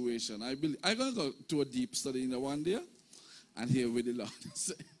situation. I believe I'm going to go to a deep study in the one day and hear what the Lord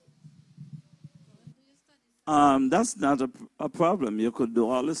say. That's not a problem. You could do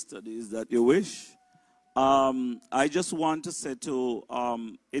all the studies that you wish. I just want to say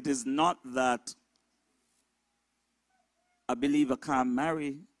it is not that a believer can't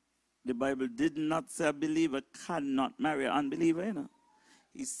marry. The Bible did not say a believer cannot marry an unbeliever, you know.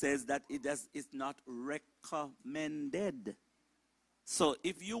 He says that it's not recommended. So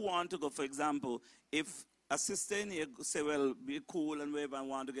if you want to go, for example, if a sister in here say, well, be cool and whatever and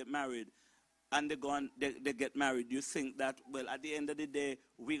want to get married, and they get married, you think that, well, at the end of the day,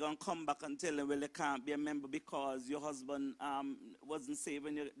 we're going to come back and tell them, well, they can't be a member because your husband wasn't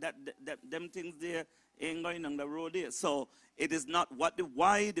saving you. Them things there ain't going on the road there. So it is not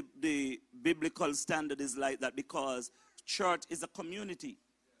why the biblical standard is like that, because church is a community.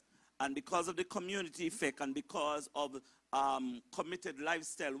 And because of the community effect and because of committed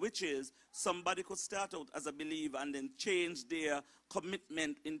lifestyle, which is somebody could start out as a believer and then change their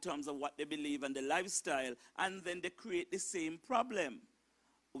commitment in terms of what they believe and the lifestyle, and then they create the same problem.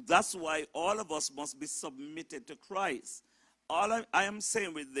 That's why all of us must be submitted to Christ. All I am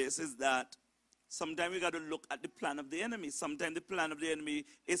saying with this is that sometimes we got to look at the plan of the enemy. Sometimes the plan of the enemy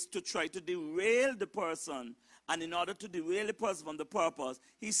is to try to derail the person. And in order to derail the person from the purpose,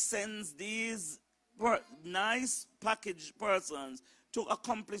 he sends these nice packaged persons to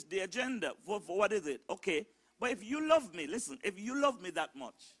accomplish the agenda. For what is it? Okay. But if you love me, listen, if you love me that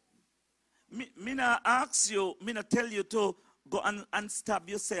much, me not ask you, me not tell you to go and stab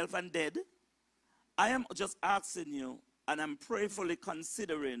yourself and dead. I am just asking you, and I'm prayerfully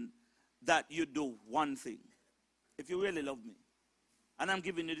considering that you do one thing. If you really love me, and I'm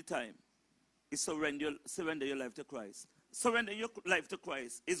giving you the time, is surrender your life to Christ. Surrender your life to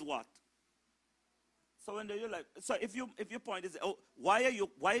Christ is what? Surrender your life. So if your point is, oh, why you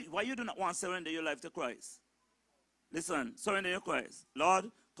do not want to surrender your life to Christ? Listen, surrender your Christ. Lord,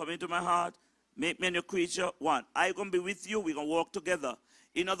 come into my heart, make me a new creature. One, I'm going to be with you. We're going to walk together.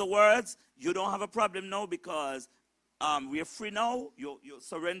 In other words, you don't have a problem now because we are free now. You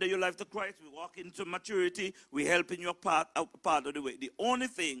surrender your life to Christ. We walk into maturity. We're helping you part of the way. The only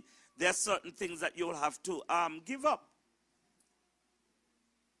thing, there are certain things that you'll have to give up.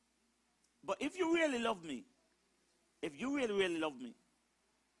 But if you really love me, if you really, really love me,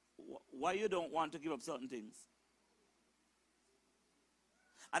 why you don't want to give up certain things?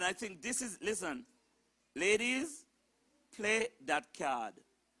 And I think this is, listen, ladies, play that card.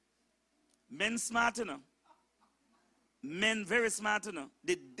 Men smart enough. Men very smart enough.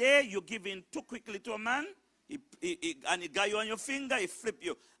 The day you give in too quickly to a man, and he got you on your finger, he flip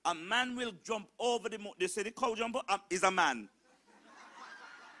you. A man will jump over the moon. They say the cow jumper is a man.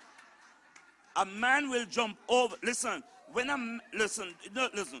 A man will jump over. Listen, when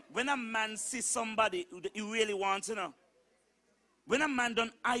a man sees somebody he really wants, you know. When a man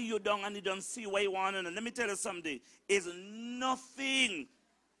don't eye you down and he don't see what you want, let me tell you something. It's nothing.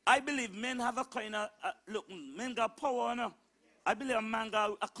 I believe men have a kind of, men got power, you know. I believe a man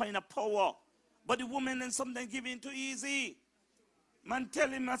got a kind of power. But the woman then sometimes give in too easy. Man tell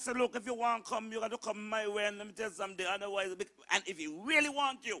him, I say, look, if you want to come, you got to come my way, and let me tell you something. Otherwise, and if he really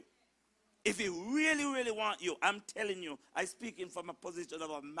want you, if he really, really want you, I'm telling you, I speaking from a position of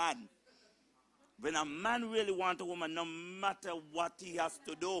a man. When a man really wants a woman, no matter what he has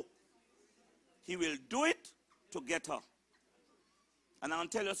to do, he will do it to get her. And I'll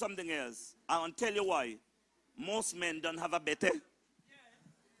tell you something else. I'll tell you why. Most men don't have a better.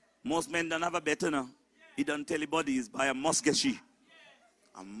 Most men don't have a better now. He don't tell anybody he's by a muskeshi.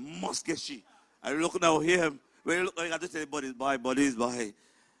 A muskeshi. I look now here. When you look, I got to tell bodies by.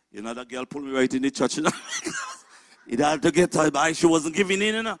 You know, that girl pulled me right in the church. You know? He had to get her by. She wasn't giving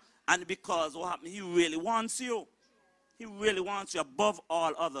in, you know. And because what happened, he really wants you. He really wants you above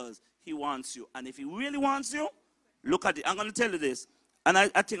all others. He wants you. And if he really wants you, look at it. I'm going to tell you this. And I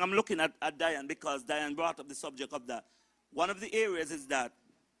think I'm looking at Diane because Diane brought up the subject of that. One of the areas is that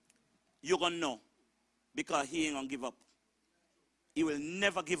you're going to know because he ain't going to give up. He will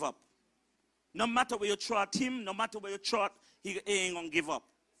never give up. No matter where you throw at him, no matter where you throw at, he ain't going to give up.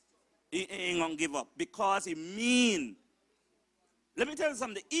 He ain't going to give up because he mean. Let me tell you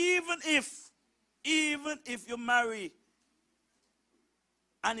something. Even if you marry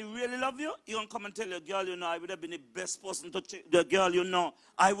and he really love you, he gonna come and tell you, girl, you know, I would have been the best person to the girl, you know.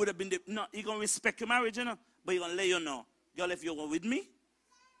 I would have been no, he gonna respect your marriage, you know. But he gonna let you know, girl, if you were with me,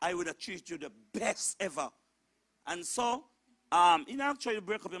 I would have treated you the best ever. And so, you know, try to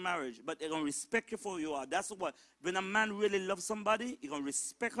break up your marriage, but they're gonna respect you for who you are. That's what, when a man really loves somebody, he gonna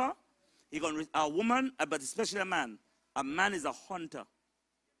respect her. He gonna, a woman, but especially a man is a hunter.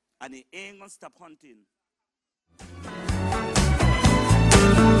 And he ain't gonna stop hunting.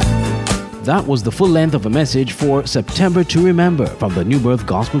 That was the full length of a message for September to Remember from the New Birth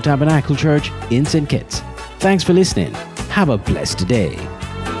Gospel Tabernacle Church in St. Kitts. Thanks for listening. Have a blessed day.